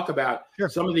to talk about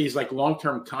some of these like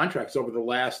long-term contracts over the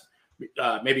last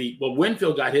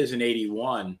Winfield got his in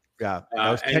 81. Yeah, that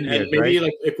was 10 years, and maybe right?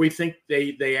 like if we think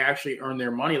they actually earn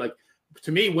their money, like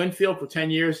to me, Winfield for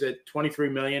 10 years at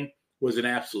 $23 million was an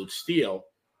absolute steal.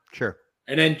 Sure.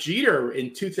 And then Jeter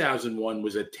in 2001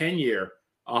 was a 10-year,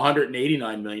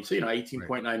 $189 million. So,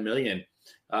 $18.9 million.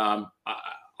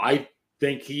 I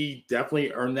think he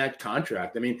definitely earned that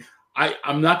contract. I mean,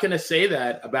 I'm not going to say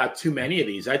that about too many of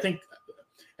these. I think,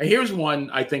 and here's one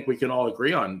I think we can all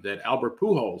agree on, that Albert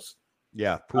Pujols.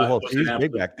 Yeah, Pujols, he was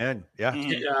big back then. Yeah.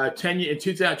 10 in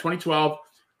 2012,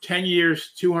 10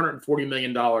 years, $240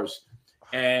 million.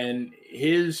 And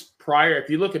his prior, if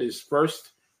you look at his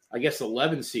first, I guess,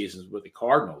 11 seasons with the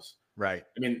Cardinals. Right.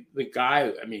 I mean, the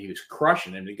guy, he was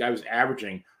crushing him. The guy was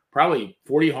averaging probably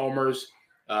 40 homers,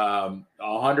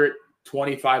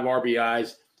 125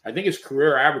 RBIs. I think his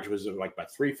career average was like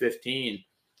about 315.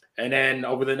 And then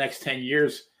over the next 10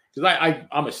 years, because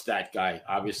I'm a stat guy,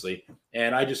 obviously,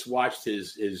 and I just watched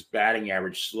his batting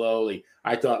average slowly.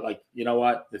 I thought, like, you know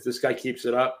what? If this guy keeps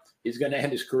it up, he's going to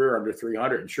end his career under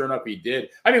 300. And sure enough, he did.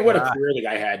 I mean, what a career the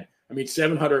guy had. I mean,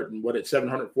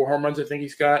 704 home runs I think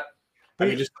he's got. I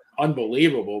mean, just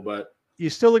unbelievable. But you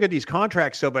still look at these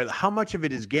contracts, though, but how much of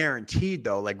it is guaranteed,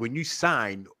 though? Like when you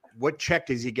sign, what check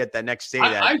does he get the next day?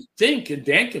 I think, and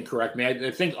Dan can correct me,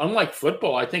 I think unlike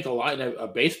football, I think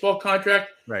a baseball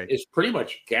contract is pretty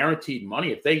much guaranteed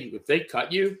money. If they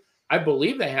cut you, I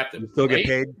believe they have to still get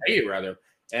paid. Pay you rather.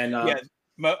 And I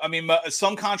mean,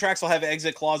 some contracts will have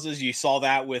exit clauses. You saw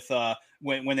that with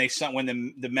when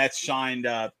the Mets signed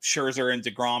Scherzer and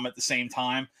DeGrom at the same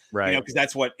time, right? Because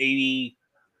that's what 80,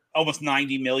 almost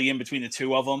 90 million between the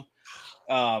two of them.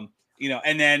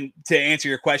 And then to answer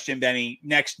your question, Benny,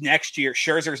 next year,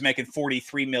 Scherzer's making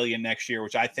 43 million next year,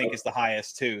 which I think is the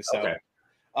highest too. So,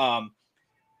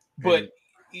 but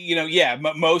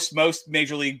most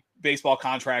Major League Baseball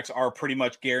contracts are pretty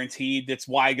much guaranteed. That's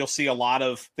why you'll see a lot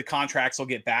of the contracts will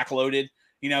get backloaded.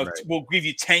 We'll give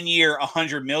you 10-year,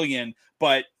 100 million,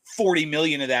 but 40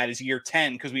 million of that is year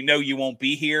 10 because we know you won't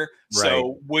be here. Right.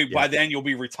 So by then you'll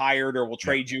be retired or we'll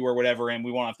trade you or whatever, and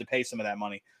we won't have to pay some of that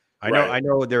money. I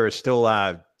know there are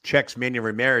still checks Manny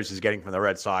Ramirez is getting from the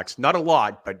Red Sox. Not a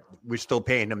lot, but we're still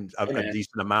paying him a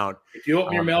decent amount. If you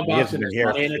open your mailbox and there's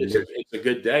money in it, it's a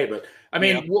good day. But I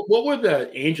mean, what were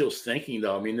the Angels thinking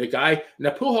though? I mean, the guy, now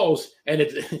Pujols, and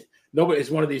nobody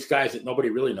is one of these guys that nobody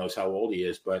really knows how old he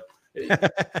is, but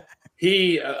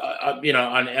he, on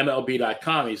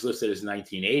MLB.com, he's listed as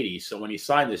 1980. So when he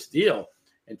signed this deal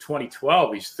in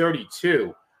 2012, he's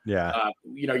 32. Yeah.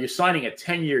 You're signing a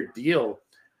 10-year deal.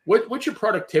 What's your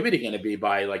productivity going to be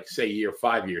by, like, say, year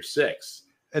 5, year 6?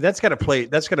 That's got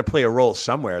to play a role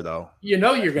somewhere, though. You're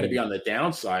going to be on the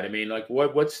downside. I mean, like,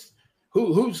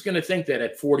 who's going to think that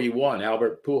at 41,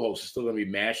 Albert Pujols is still going to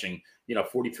be mashing,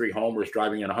 43 homers,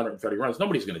 driving in 130 runs?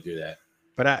 Nobody's going to do that.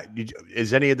 But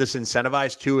is any of this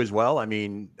incentivized too as well? I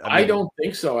don't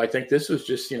think so. I think this was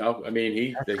just, he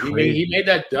made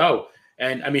that dough.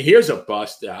 And I mean, here's a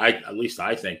bust. At least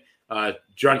I think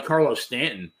Giancarlo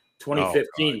Stanton.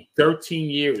 2015, 13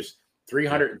 years,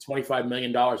 $325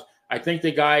 million. I think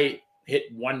the guy hit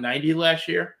 190 last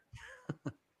year.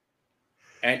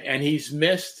 and he's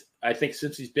missed, I think,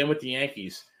 since he's been with the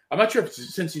Yankees. I'm not sure if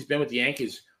it's since he's been with the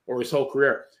Yankees or his whole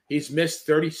career. He's missed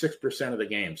 36% of the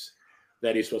games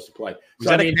that he's supposed to play.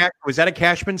 Was that a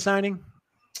Cashman signing?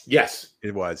 Yes.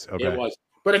 It was. Okay. It was.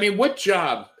 But, I mean, what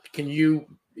job can you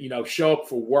show up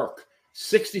for work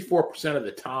 64% of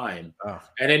the time? Oh.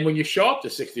 And then when you show up to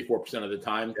 64% of the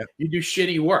time, you do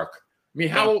shitty work. I mean,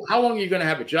 how long are you going to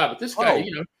have a job? But this guy,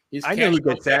 he's I know who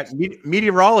gets that.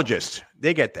 Meteorologists,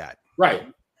 they get that. Right.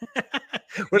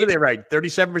 What do they write?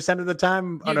 37% of the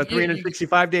time on a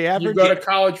 365-day average? You go to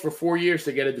college for 4 years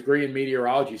to get a degree in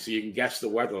meteorology so you can guess the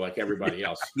weather like everybody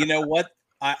else. You know what?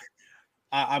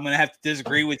 I'm going to have to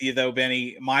disagree with you, though,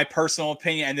 Benny. My personal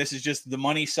opinion, and this is just the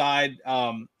money side,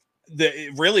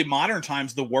 really modern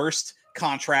times, the worst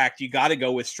contract, you got to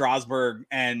go with Strasburg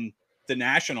and the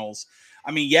Nationals.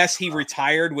 I mean, yes, he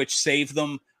retired, which saved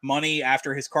them money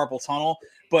after his carpal tunnel,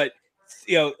 but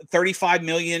 $35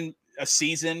 million a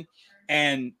season,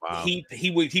 and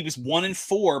he was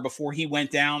 1-4 before he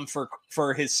went down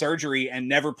for his surgery and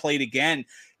never played again.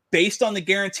 Based on the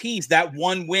guarantees, that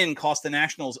one win cost the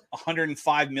Nationals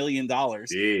 $105 million.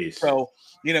 Jeez. So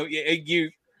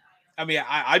you'd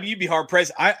be hard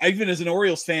pressed. I even as an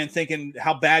Orioles fan thinking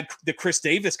how bad the Chris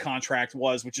Davis contract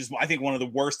was, which is I think one of the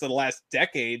worst of the last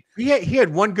decade. He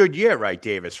had one good year, right,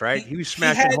 Davis? Right, he was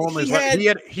smashing homers.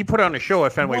 He put on a show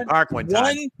at Fenway Park one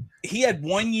time. He had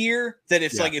 1 year that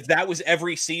it's like if that was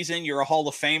every season, you're a Hall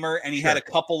of Famer, and he had a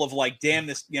couple of like, damn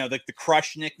this, like the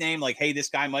Crush nickname, like, hey, this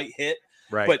guy might hit.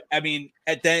 Right. But I mean,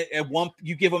 at one,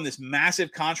 you give him this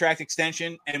massive contract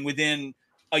extension, and within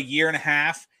a year and a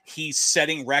half, he's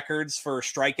setting records for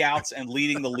strikeouts and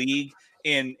leading the league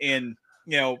in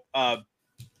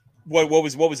what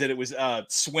was it? It was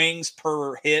swings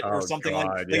per hit or something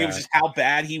like that. It was just how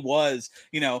bad he was,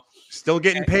 Still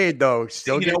getting paid though.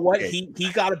 Still, you know what?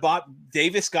 He got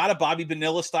Davis got a Bobby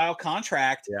Bonilla style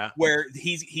contract where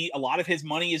a lot of his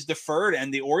money is deferred,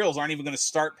 and the Orioles aren't even going to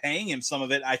start paying him some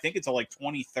of it. I think until like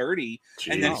 2030,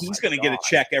 and then he's going to get a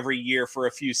check every year for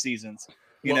a few seasons.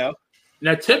 You know.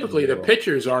 Now, typically, the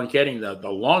pitchers aren't getting the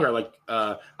longer. Like,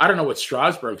 I don't know what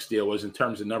Strasburg's deal was in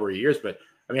terms of number of years, but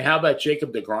I mean, how about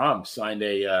Jacob deGrom signed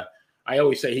I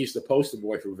always say he's the poster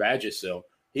boy for Vagisil.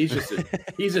 He's just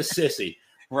he's a sissy.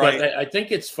 Right. But I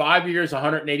think it's 5 years,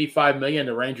 $185 million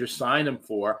the Rangers signed him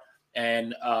for,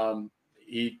 and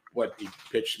he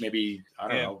pitched maybe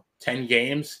 10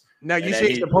 games. Now you say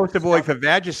he's the poster boy for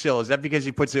Vagisil. Is that because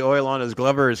he puts the oil on his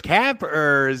glove or his cap,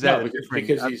 or is that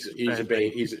because he's a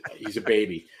baby? He's a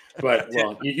baby. But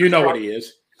well, you know what he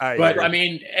is. But I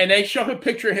mean, and they show a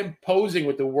picture of him posing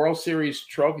with the World Series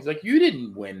trophy. He's like, you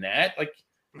didn't win that. Like,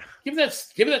 give that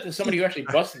to somebody who actually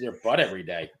busted their butt every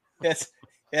day.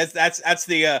 That's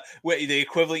the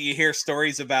equivalent. You hear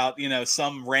stories about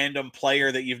some random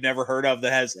player that you've never heard of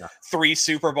that has 3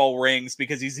 Super Bowl rings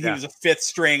because he was a 5th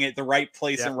string at the right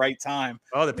place and right time.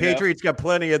 Oh, the Patriots got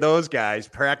plenty of those guys,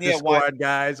 practice squad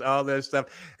guys, all this stuff,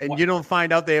 and you don't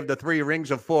find out they have the 3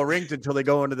 rings or 4 rings until they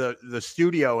go into the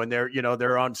studio and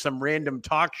they're on some random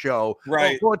talk show,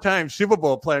 right? 4-time Super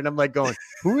Bowl player, and I'm like going,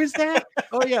 who is that?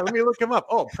 Oh yeah, let me look him up.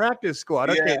 Oh, practice squad.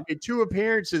 Okay, 2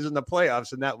 appearances in the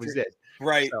playoffs, and that was it.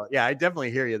 Right. So, I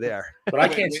definitely hear you there. But I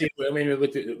can't see. I mean,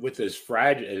 with as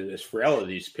fragile, as frail as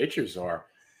these pitchers are,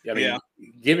 I mean,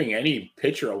 giving any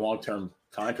pitcher a long-term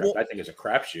contract, I think, is a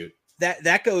crapshoot.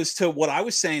 That goes to what I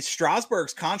was saying.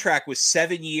 Strasburg's contract was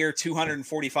 7-year,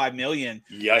 $245 million,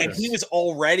 and he was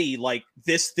already like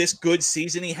this good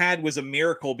season he had was a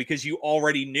miracle because you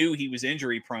already knew he was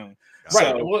injury prone.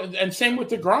 Right. So, well, and same with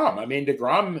deGrom. I mean,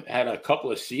 deGrom had a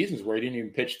couple of seasons where he didn't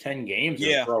even pitch 10 games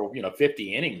or throw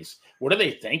 50 innings. What are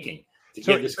they thinking to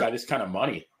give this guy this kind of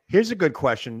money? Here's a good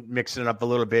question, mixing it up a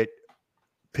little bit.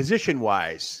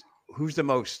 Position-wise, who's the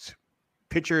most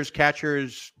pitchers,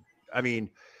 catchers? I mean,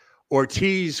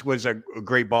 Ortiz was a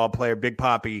great ball player, Big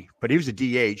Papi, but he was a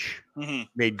DH,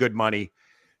 made good money.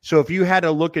 So if you had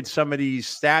to look at some of these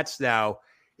stats now,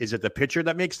 is it the pitcher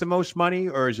that makes the most money,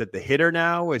 or is it the hitter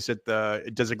now?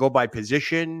 Does it go by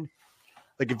position?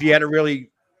 Like if you had to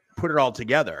really put it all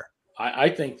together. I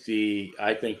think the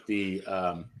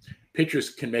pitchers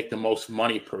can make the most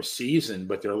money per season,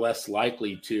 but they're less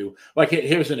likely to. Like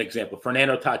here's an example: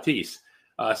 Fernando Tatis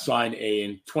signed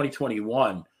in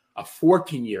 2021 a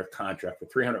 14-year contract for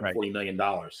 $340 million.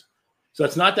 So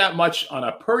it's not that much on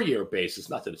a per year basis.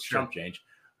 Not that it's chump change,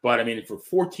 but I mean for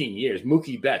 14 years,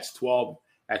 Mookie Betts 12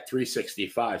 at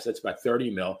 365, so that's about 30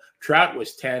 mil. Trout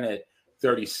was 10 at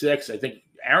 36. I think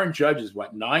Aaron Judge is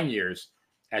 9 years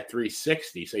at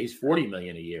 360, so he's $40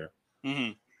 million a year.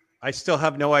 Mm-hmm. I still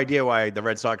have no idea why the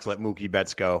Red Sox let Mookie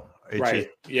Betts go. Right.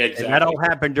 Yeah, exactly. And that all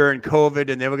happened during COVID,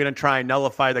 and they were going to try and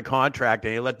nullify the contract,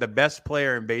 and they let the best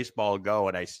player in baseball go,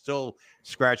 and I still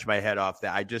scratch my head off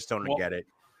that. I just don't get it.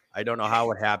 I don't know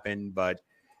how it happened, but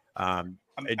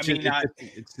it's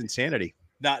insanity.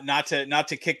 Not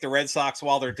to kick the Red Sox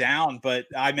while they're down, but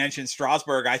I mentioned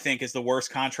Strasburg, I think, is the worst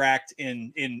contract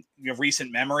in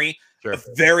recent memory. Sure. A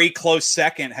very close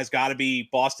second has got to be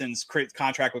Boston's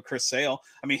contract with Chris Sale.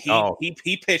 I mean,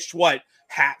 he pitched what,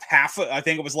 half I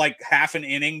think it was like half an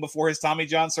inning before his Tommy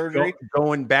John surgery.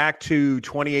 Going back to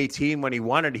 2018 when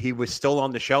he was still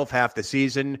on the shelf half the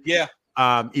season. Yeah.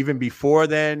 Even before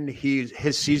then,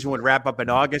 his season would wrap up in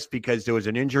August because there was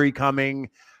an injury coming.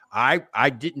 I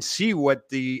didn't see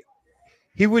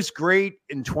he was great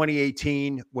in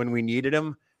 2018 when we needed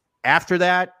him. After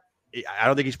that, I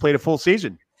don't think he's played a full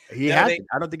season. I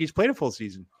don't think he's played a full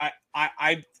season.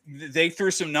 They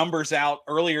threw some numbers out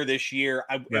earlier this year.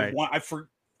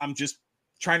 I'm just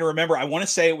trying to remember. I want to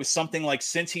say it was something like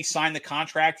since he signed the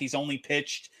contract, he's only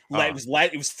pitched.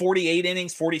 It was 48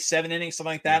 innings, 47 innings,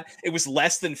 something like that. Yeah. It was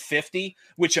less than 50,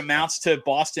 which amounts to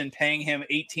Boston paying him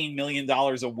 $18 million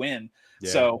a win.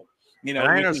 Yeah. So,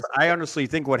 I honestly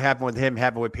think what happened with him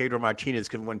happened with Pedro Martinez,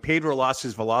 because when Pedro lost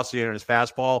his velocity on his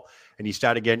fastball and he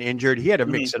started getting injured, he had to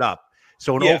mix it up.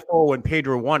 So in 2004, when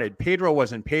Pedro wasn't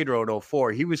Pedro in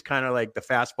 2004. He was kind of like the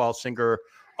fastball sinker,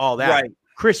 all that. Right.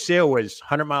 Chris Sale was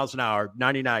 100 miles an hour,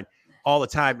 99 all the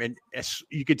time. And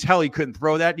you could tell he couldn't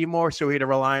throw that anymore. So he had to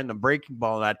rely on the breaking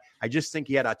ball and that. I just think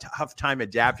he had a tough time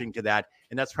adapting to that.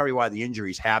 And that's probably why the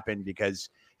injuries happened, because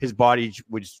his body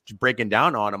was breaking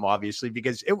down on him, obviously,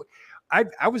 because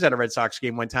I was at a Red Sox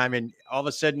game one time and all of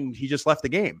a sudden he just left the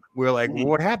game. We were like, well,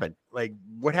 what happened? Like,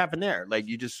 what happened there? Like,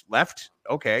 you just left?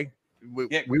 Okay. We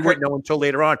wouldn't know until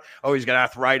later on. Oh, he's got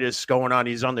arthritis going on.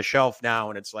 He's on the shelf now.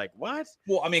 And it's like, what?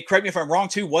 Well, I mean, correct me if I'm wrong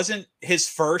too. Wasn't his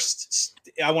first,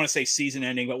 I want to say season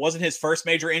ending, but wasn't his first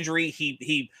major injury?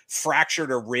 He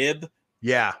fractured a rib.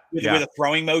 Yeah. With a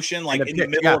throwing motion, like in the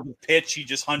middle of the pitch, he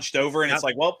just hunched over and it's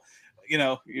like, well,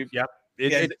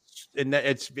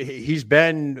 he's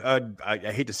been, I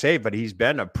hate to say it, but he's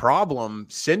been a problem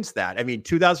since that. I mean,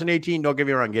 2018, don't get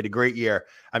me wrong, he had a great year.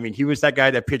 I mean, he was that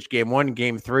guy that pitched game 1,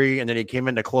 game 3, and then he came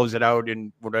in to close it out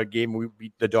in what game we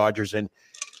beat the Dodgers in.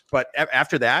 But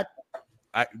after that,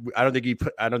 I don't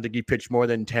think he pitched more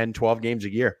than 10, 12 games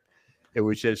a year. He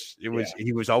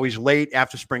was always late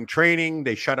after spring training.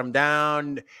 They shut him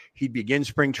down. He'd begin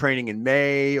spring training in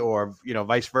May, or,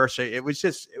 vice versa. It was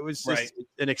just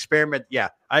an experiment. Yeah,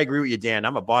 I agree with you, Dan.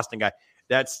 I'm a Boston guy.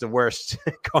 That's the worst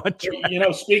contract.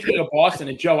 Speaking of Boston,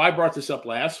 and Joe, I brought this up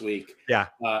last week. Yeah.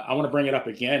 I want to bring it up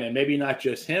again, and maybe not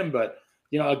just him, but,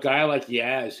 a guy like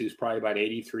Yaz, who's probably about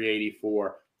 83,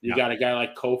 84. You got a guy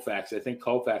like Koufax. I think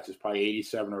Koufax is probably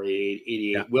 87 or 88.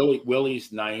 Yeah.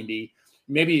 Willie's 90.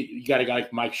 Maybe you got a guy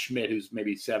like Mike Schmidt, who's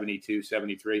maybe 72,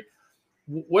 73.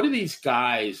 What are these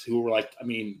guys who were like, I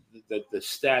mean, the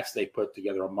stats they put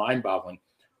together are mind-boggling.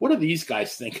 What do these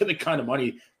guys think of the kind of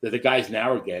money that the guys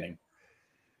now are getting?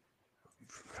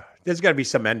 There's got to be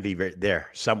some envy there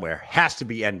somewhere. Has to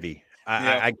be envy.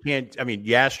 I can't. I mean,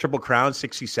 Yaz Triple Crown,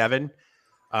 67.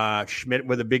 Schmidt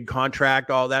with a big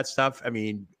contract, all that stuff. I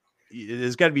mean,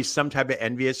 there's got to be some type of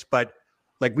envious. But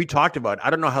like we talked about, I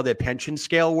don't know how their pension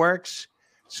scale works.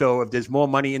 So if there's more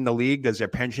money in the league, does their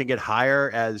pension get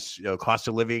higher as cost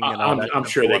of living? And all that I'm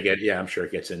sure they get. Yeah, I'm sure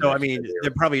it gets in. So I mean,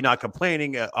 they're probably not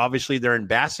complaining. Obviously, they're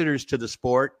ambassadors to the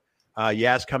sport.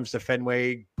 Yaz comes to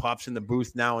Fenway, pops in the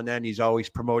booth now and then. He's always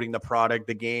promoting the product,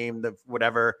 the game, the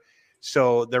whatever.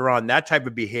 So they're on that type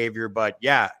of behavior. But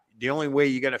yeah, the only way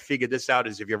you're going to figure this out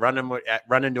is if you run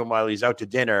into him while he's out to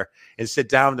dinner and sit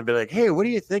down and be like, hey, what do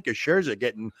you think of Scherzer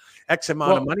getting X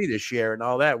amount of money this year and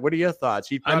all that? What are your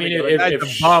thoughts? If I don't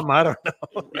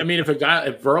know. I mean, if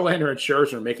Verlander and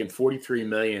Scherzer are making $43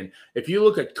 million, if you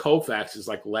look at Koufax's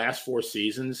like last 4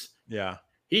 seasons, yeah,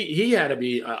 he had to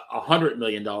be $100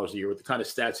 million a year with the kind of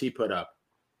stats he put up.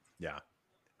 Yeah,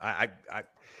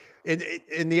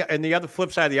 In the other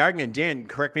flip side of the argument, Dan,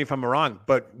 correct me if I'm wrong,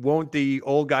 but won't the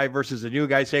old guy versus the new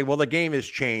guy say, well, the game has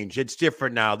changed. It's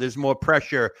different now. There's more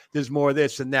pressure. There's more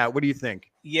this and that. What do you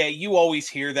think? Yeah, you always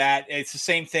hear that. It's the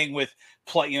same thing with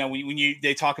play. When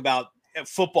they talk about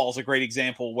football is a great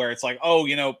example where it's like, oh,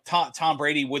 Tom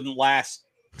Brady wouldn't last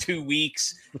 2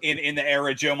 weeks in the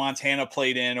era Joe Montana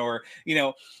played in, or,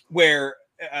 where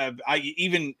and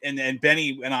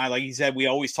Benny and I, like he said, we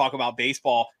always talk about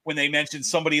baseball. When they mentioned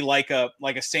somebody like a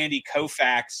Sandy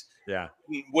Koufax,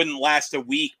 wouldn't last a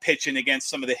week pitching against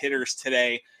some of the hitters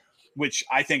today, which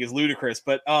I think is ludicrous.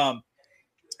 But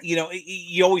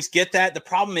you always get that. The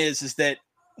problem is that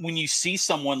when you see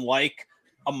someone like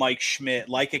a Mike Schmidt,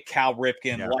 like a Cal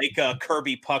Ripken, like a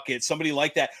Kirby Puckett, somebody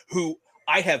like that, who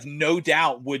I have no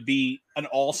doubt would be an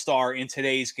all-star in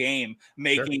today's game,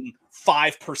 making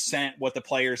 5% what the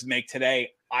players make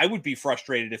today. I would be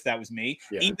frustrated if that was me.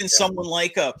 Even someone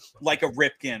like a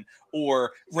Ripken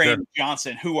or Randy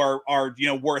Johnson, who are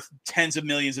worth tens of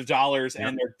millions of dollars,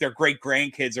 and their great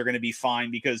grandkids are going to be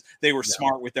fine because they were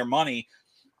smart with their money.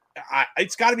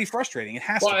 It's got to be frustrating. It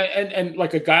has to. And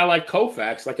like a guy like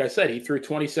Koufax, like I said, he threw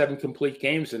 27 complete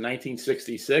games in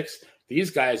 1966.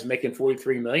 These guys making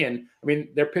 $43 million. I mean,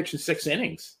 they're pitching 6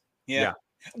 innings. Yeah.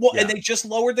 Well, and they just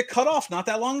lowered the cutoff not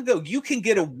that long ago. You can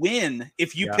get a win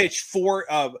if you pitch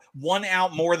 1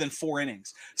 out more than 4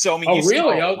 innings. So I mean,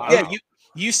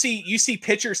 you see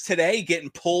pitchers today getting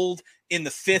pulled in the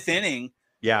 5th inning.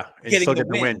 Yeah, and getting still the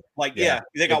get the win. Like,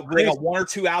 they got 1 or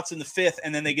 2 outs in the 5th,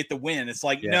 and then they get the win. It's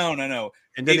like, no.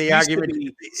 And then the argument,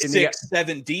 6,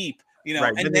 7 deep,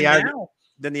 right. And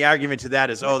then the argument to that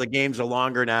is, the games are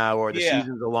longer now, or the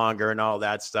seasons are longer, and all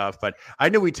that stuff. But I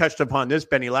knew we touched upon this,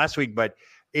 Benny, last week. But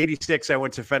 '86, I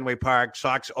went to Fenway Park,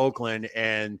 Sox Oakland,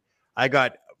 and I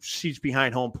got seats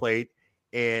behind home plate,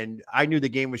 and I knew the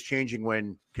game was changing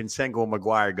when Canseco and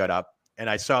McGuire got up, and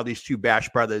I saw these 2 Bash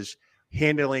brothers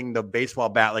handling the baseball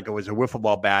bat like it was a wiffle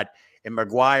ball bat. And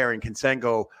McGuire and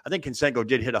Canseco, I think Canseco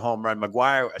did hit a home run.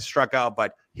 McGuire struck out,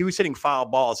 but he was hitting foul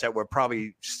balls that were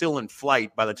probably still in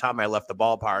flight by the time I left the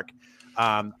ballpark.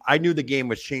 I knew the game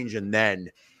was changing then,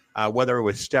 whether it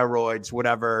was steroids,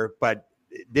 whatever, but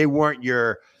they weren't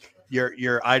your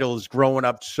idols growing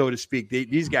up, so to speak.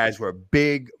 These guys were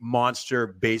big monster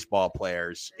baseball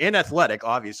players and athletic,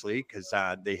 obviously, because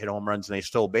they hit home runs and they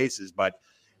stole bases, but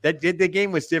the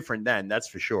game was different then, that's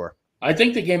for sure. I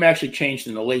think the game actually changed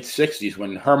in the late '60s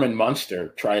when Herman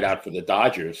Munster tried out for the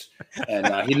Dodgers, and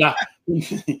he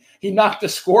knocked the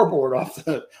scoreboard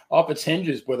off its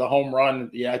hinges with a home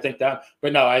run. Yeah, I think that.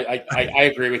 But no, I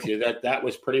agree with you that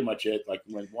was pretty much it. Like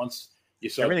once you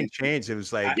saw everything changed, it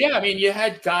was like I mean, you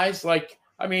had guys like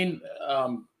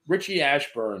Richie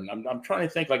Ashburn. I'm trying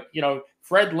to think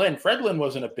Fred Lynn. Fred Lynn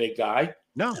wasn't a big guy.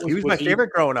 No, he was my favorite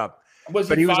growing up.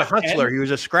 But he was a hustler. He was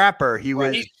a scrapper. He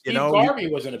was, Steve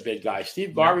Garvey wasn't a big guy.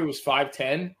 Steve Garvey was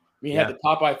 5'10". He had the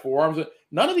Popeye forearms.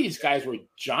 None of these guys were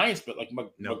giants, but like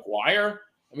McGuire.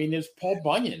 I mean, there's Paul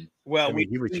Bunyan. Well,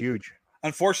 he was huge.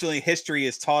 Unfortunately, history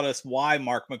has taught us why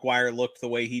Mark McGuire looked the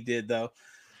way he did, though.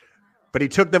 But he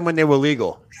took them when they were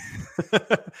legal.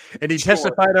 And he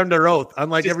testified under oath,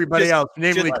 unlike everybody else,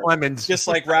 namely Clemens. Just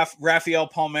like Rafael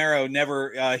Palmeiro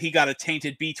never he got a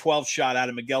tainted B12 shot out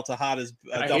of Miguel Tejada's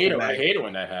double bag. I hate it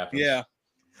when that happens. Yeah.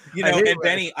 And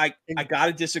Benny, I got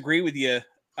to disagree with you.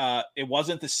 It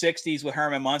wasn't the 60s with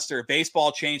Herman Munster.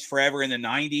 Baseball changed forever in the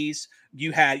 90s.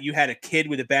 You had a kid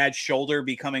with a bad shoulder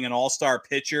becoming an all-star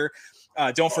pitcher.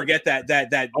 Don't forget that kid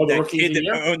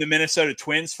that owned the Minnesota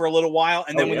Twins for a little while,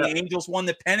 and then when the Angels won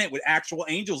the pennant with actual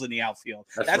Angels in the outfield,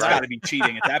 that's got to be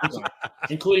cheating at that point,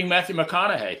 including Matthew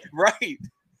McConaughey. Right.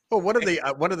 Well,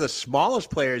 one of the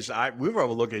smallest players we were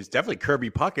overlooking is definitely Kirby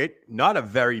Puckett, not a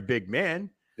very big man.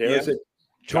 There's a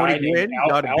Tony Gwynn,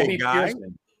 not a big guy.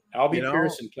 Albie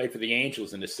Pearson played for the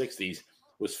Angels in the 60s.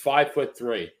 Was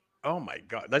 5'3". Oh my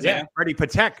God, that's Freddie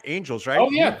Patek, Angels, right?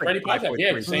 Oh yeah, Freddie Patek.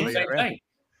 Yeah, same thing.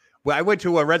 Well, I went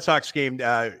to a Red Sox game.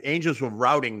 Angels were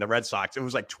routing the Red Sox. It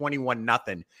was like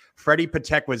 21-0. Freddie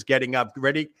Patek was getting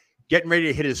ready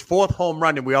to hit his 4th home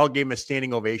run, and we all gave him a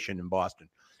standing ovation in Boston.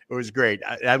 It was great.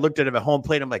 I looked at him at home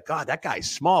plate. I'm like, God, that guy's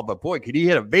small, but boy, could he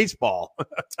hit a baseball?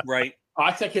 Right.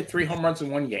 Patek hit 3 home runs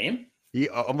in one game. He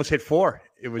almost hit 4.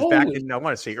 It was back in, I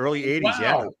want to say, early 80s. Wow.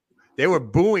 Yeah. They were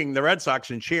booing the Red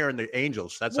Sox and cheering the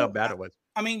Angels. That's how bad it was.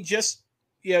 I mean, just...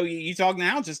 you talk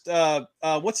now. Just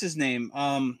what's his name?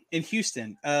 In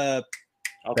Houston, Altuve.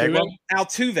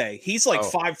 He's like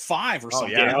 5'5" or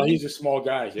something. Yeah, he's a small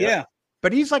guy. Yeah,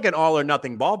 but he's like an all or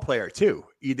nothing ball player too.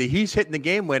 Either he's hitting the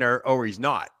game winner or he's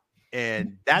not,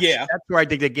 and that's where I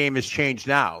think the game has changed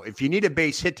now. If you need a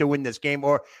base hit to win this game,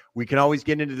 or we can always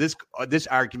get into this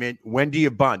argument: when do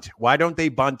you bunt? Why don't they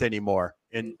bunt anymore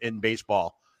in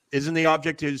baseball? Isn't the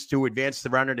object is to advance the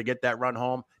runner to get that run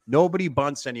home? Nobody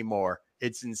bunts anymore.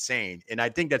 It's insane. And I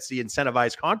think that's the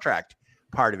incentivized contract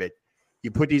part of it. You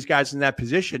put these guys in that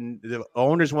position, the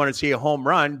owners want to see a home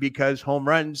run because home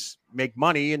runs make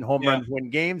money and home runs win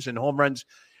games, and home runs,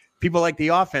 people like the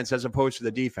offense as opposed to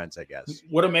the defense, I guess.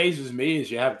 What amazes me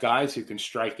is you have guys who can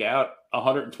strike out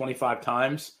 125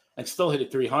 times and still hit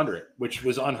it 300, which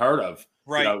was unheard of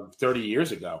 30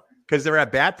 years ago. Because their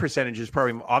at-bat percentage is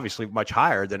probably obviously much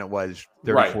higher than it was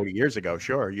 30, 40 years ago.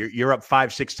 Sure. You're up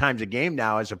 5-6 times a game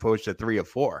now as opposed to 3 or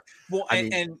 4. Well,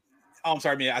 and I'm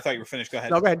sorry, I thought you were finished. Go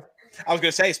ahead. No, go ahead. I was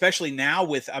going to say, especially now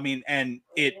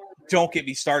don't get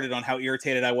me started on how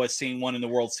irritated I was seeing one in the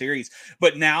World Series.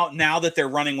 But now that they're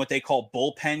running what they call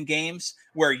bullpen games,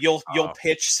 where you'll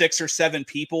pitch 6 or 7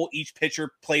 people, each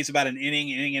pitcher plays about an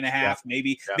inning and a half,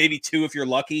 maybe 2 if you're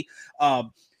lucky.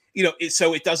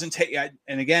 So it doesn't take.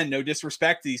 And again, no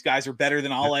disrespect, these guys are better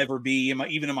than I'll ever be,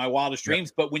 even in my wildest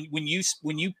dreams. But when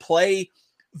you play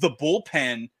the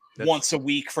bullpen once a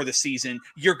week for the season,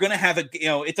 you're going to have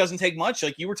it doesn't take much,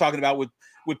 like you were talking about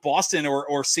with Boston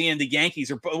or seeing the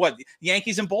Yankees or what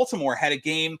Yankees and Baltimore had a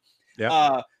game.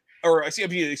 Or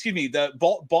excuse me, the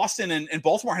Boston and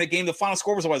Baltimore had a game. The final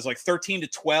score was like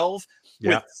 13-12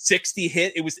 with 60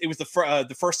 hit. It was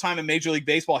the first time in Major League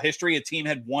Baseball history a team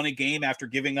had won a game after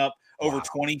giving up over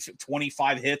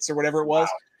 25 hits or whatever it was.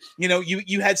 Wow.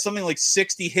 You had something like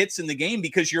 60 hits in the game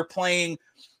because you're playing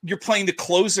the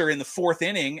closer in the 4th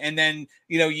inning, and then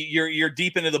you're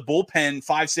deep into the bullpen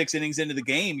 5-6 innings into the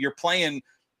game. You're playing.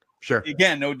 Sure.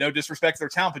 Again, no disrespect to their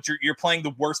talent, but you're playing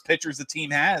the worst pitchers the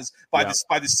team has by the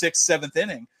 6th, 7th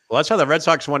inning. Well, that's how the Red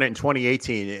Sox won it in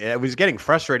 2018. It was getting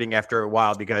frustrating after a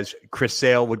while because Chris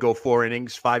Sale would go 4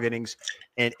 innings, 5 innings,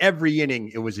 and every inning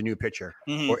it was a new pitcher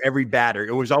or every batter.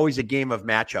 It was always a game of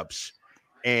matchups,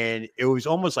 and it was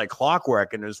almost like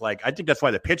clockwork. And it was like, I think that's why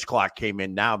the pitch clock came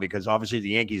in now, because obviously the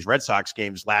Yankees Red Sox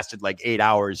games lasted like 8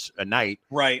 hours a night.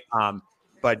 Right.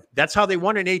 But that's how they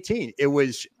won in 18. It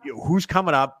was who's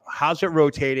coming up, how's it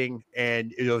rotating,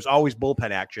 and it was always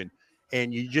bullpen action.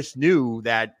 And you just knew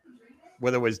that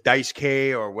whether it was Dice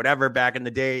K or whatever back in the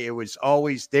day, it was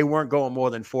always they weren't going more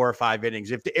than 4 or 5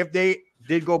 innings. If they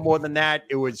did go more than that,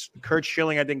 it was Curt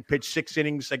Schilling, I think, pitched 6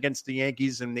 innings against the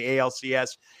Yankees in the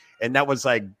ALCS. And that was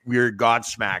like we were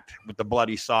godsmacked with the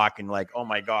bloody sock and like, oh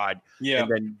my God. Yeah.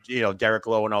 And then, Derek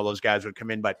Lowe and all those guys would come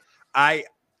in. But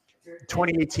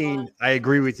 2018, I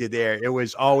agree with you there. It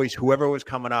was always whoever was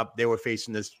coming up, they were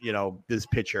facing this, this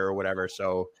pitcher or whatever.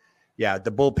 So, yeah,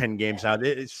 the bullpen games now,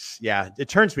 it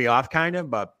turns me off kind of,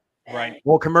 but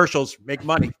well, commercials make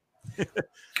money.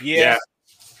 Yeah.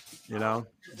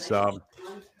 So,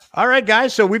 all right,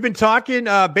 guys. So we've been talking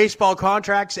baseball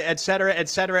contracts, et cetera, et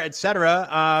cetera, et cetera.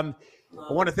 I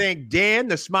want to thank Dan,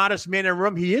 the smartest man in the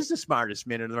room. He is the smartest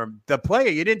man in the room. The player,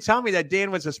 you didn't tell me that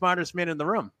Dan was the smartest man in the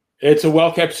room. It's a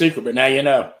well-kept secret, but now you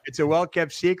know. It's a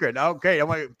well-kept secret. Okay. I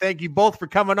want to thank you both for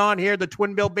coming on here, the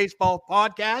Twin Bill Baseball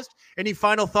Podcast. Any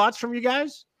final thoughts from you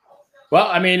guys? Well,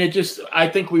 I mean, I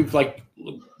think we've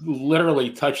literally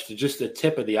touched just the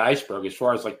tip of the iceberg as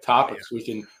far as topics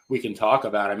we can talk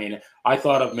about. I mean, I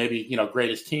thought of maybe,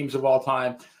 greatest teams of all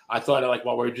time. I thought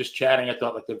while we were just chatting, I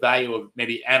thought the value of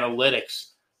maybe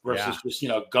analytics versus just,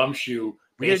 gumshoe.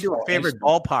 We got to do a favorite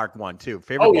ballpark one too.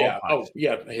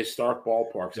 Historic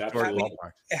ballparks. Absolutely.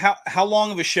 How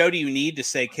long of a show do you need to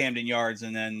say Camden Yards,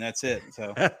 and then that's it?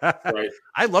 So, right.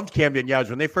 I loved Camden Yards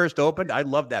when they first opened. I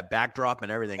loved that backdrop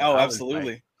and everything. Oh,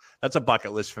 absolutely. That's a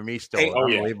bucket list for me still. Hey,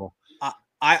 unbelievable.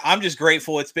 I'm just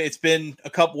grateful. It's been a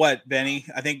couple. Benny?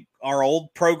 I think our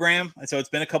old program, and so it's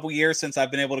been a couple years since I've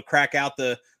been able to crack out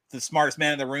the smartest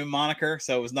man in the room moniker.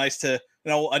 So it was nice to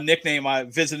a nickname. I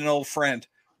visited an old friend.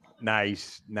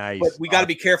 Nice. But we got to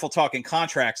be careful talking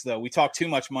contracts, though. We talk too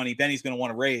much money. Benny's going to want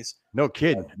to raise. No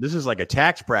kidding. This is like a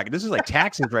tax bracket. This is like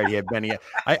taxes right here, Benny.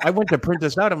 I went to print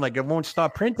this out. I'm like, it won't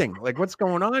stop printing. Like, what's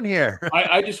going on here?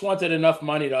 I just wanted enough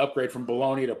money to upgrade from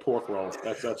bologna to pork roll.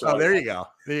 That's all. Oh, there you go.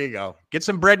 There you go. Get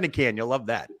some bread in a can. You'll love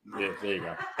that. Yeah, there you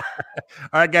go.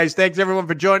 All right, guys. Thanks, everyone,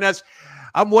 for joining us.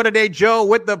 I'm What a Day Joe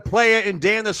with the player and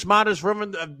Dan, the smartest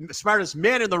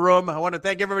man in the room. I want to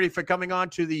thank everybody for coming on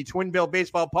to the Twin Bill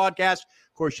Baseball Podcast.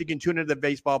 Of course, you can tune into the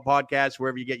Baseball Podcast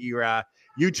wherever you get your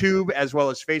YouTube, as well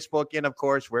as Facebook, and, of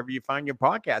course, wherever you find your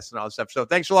podcasts and all that stuff. So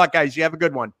thanks a lot, guys. You have a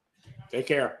good one. Take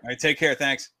care. All right, take care.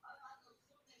 Thanks.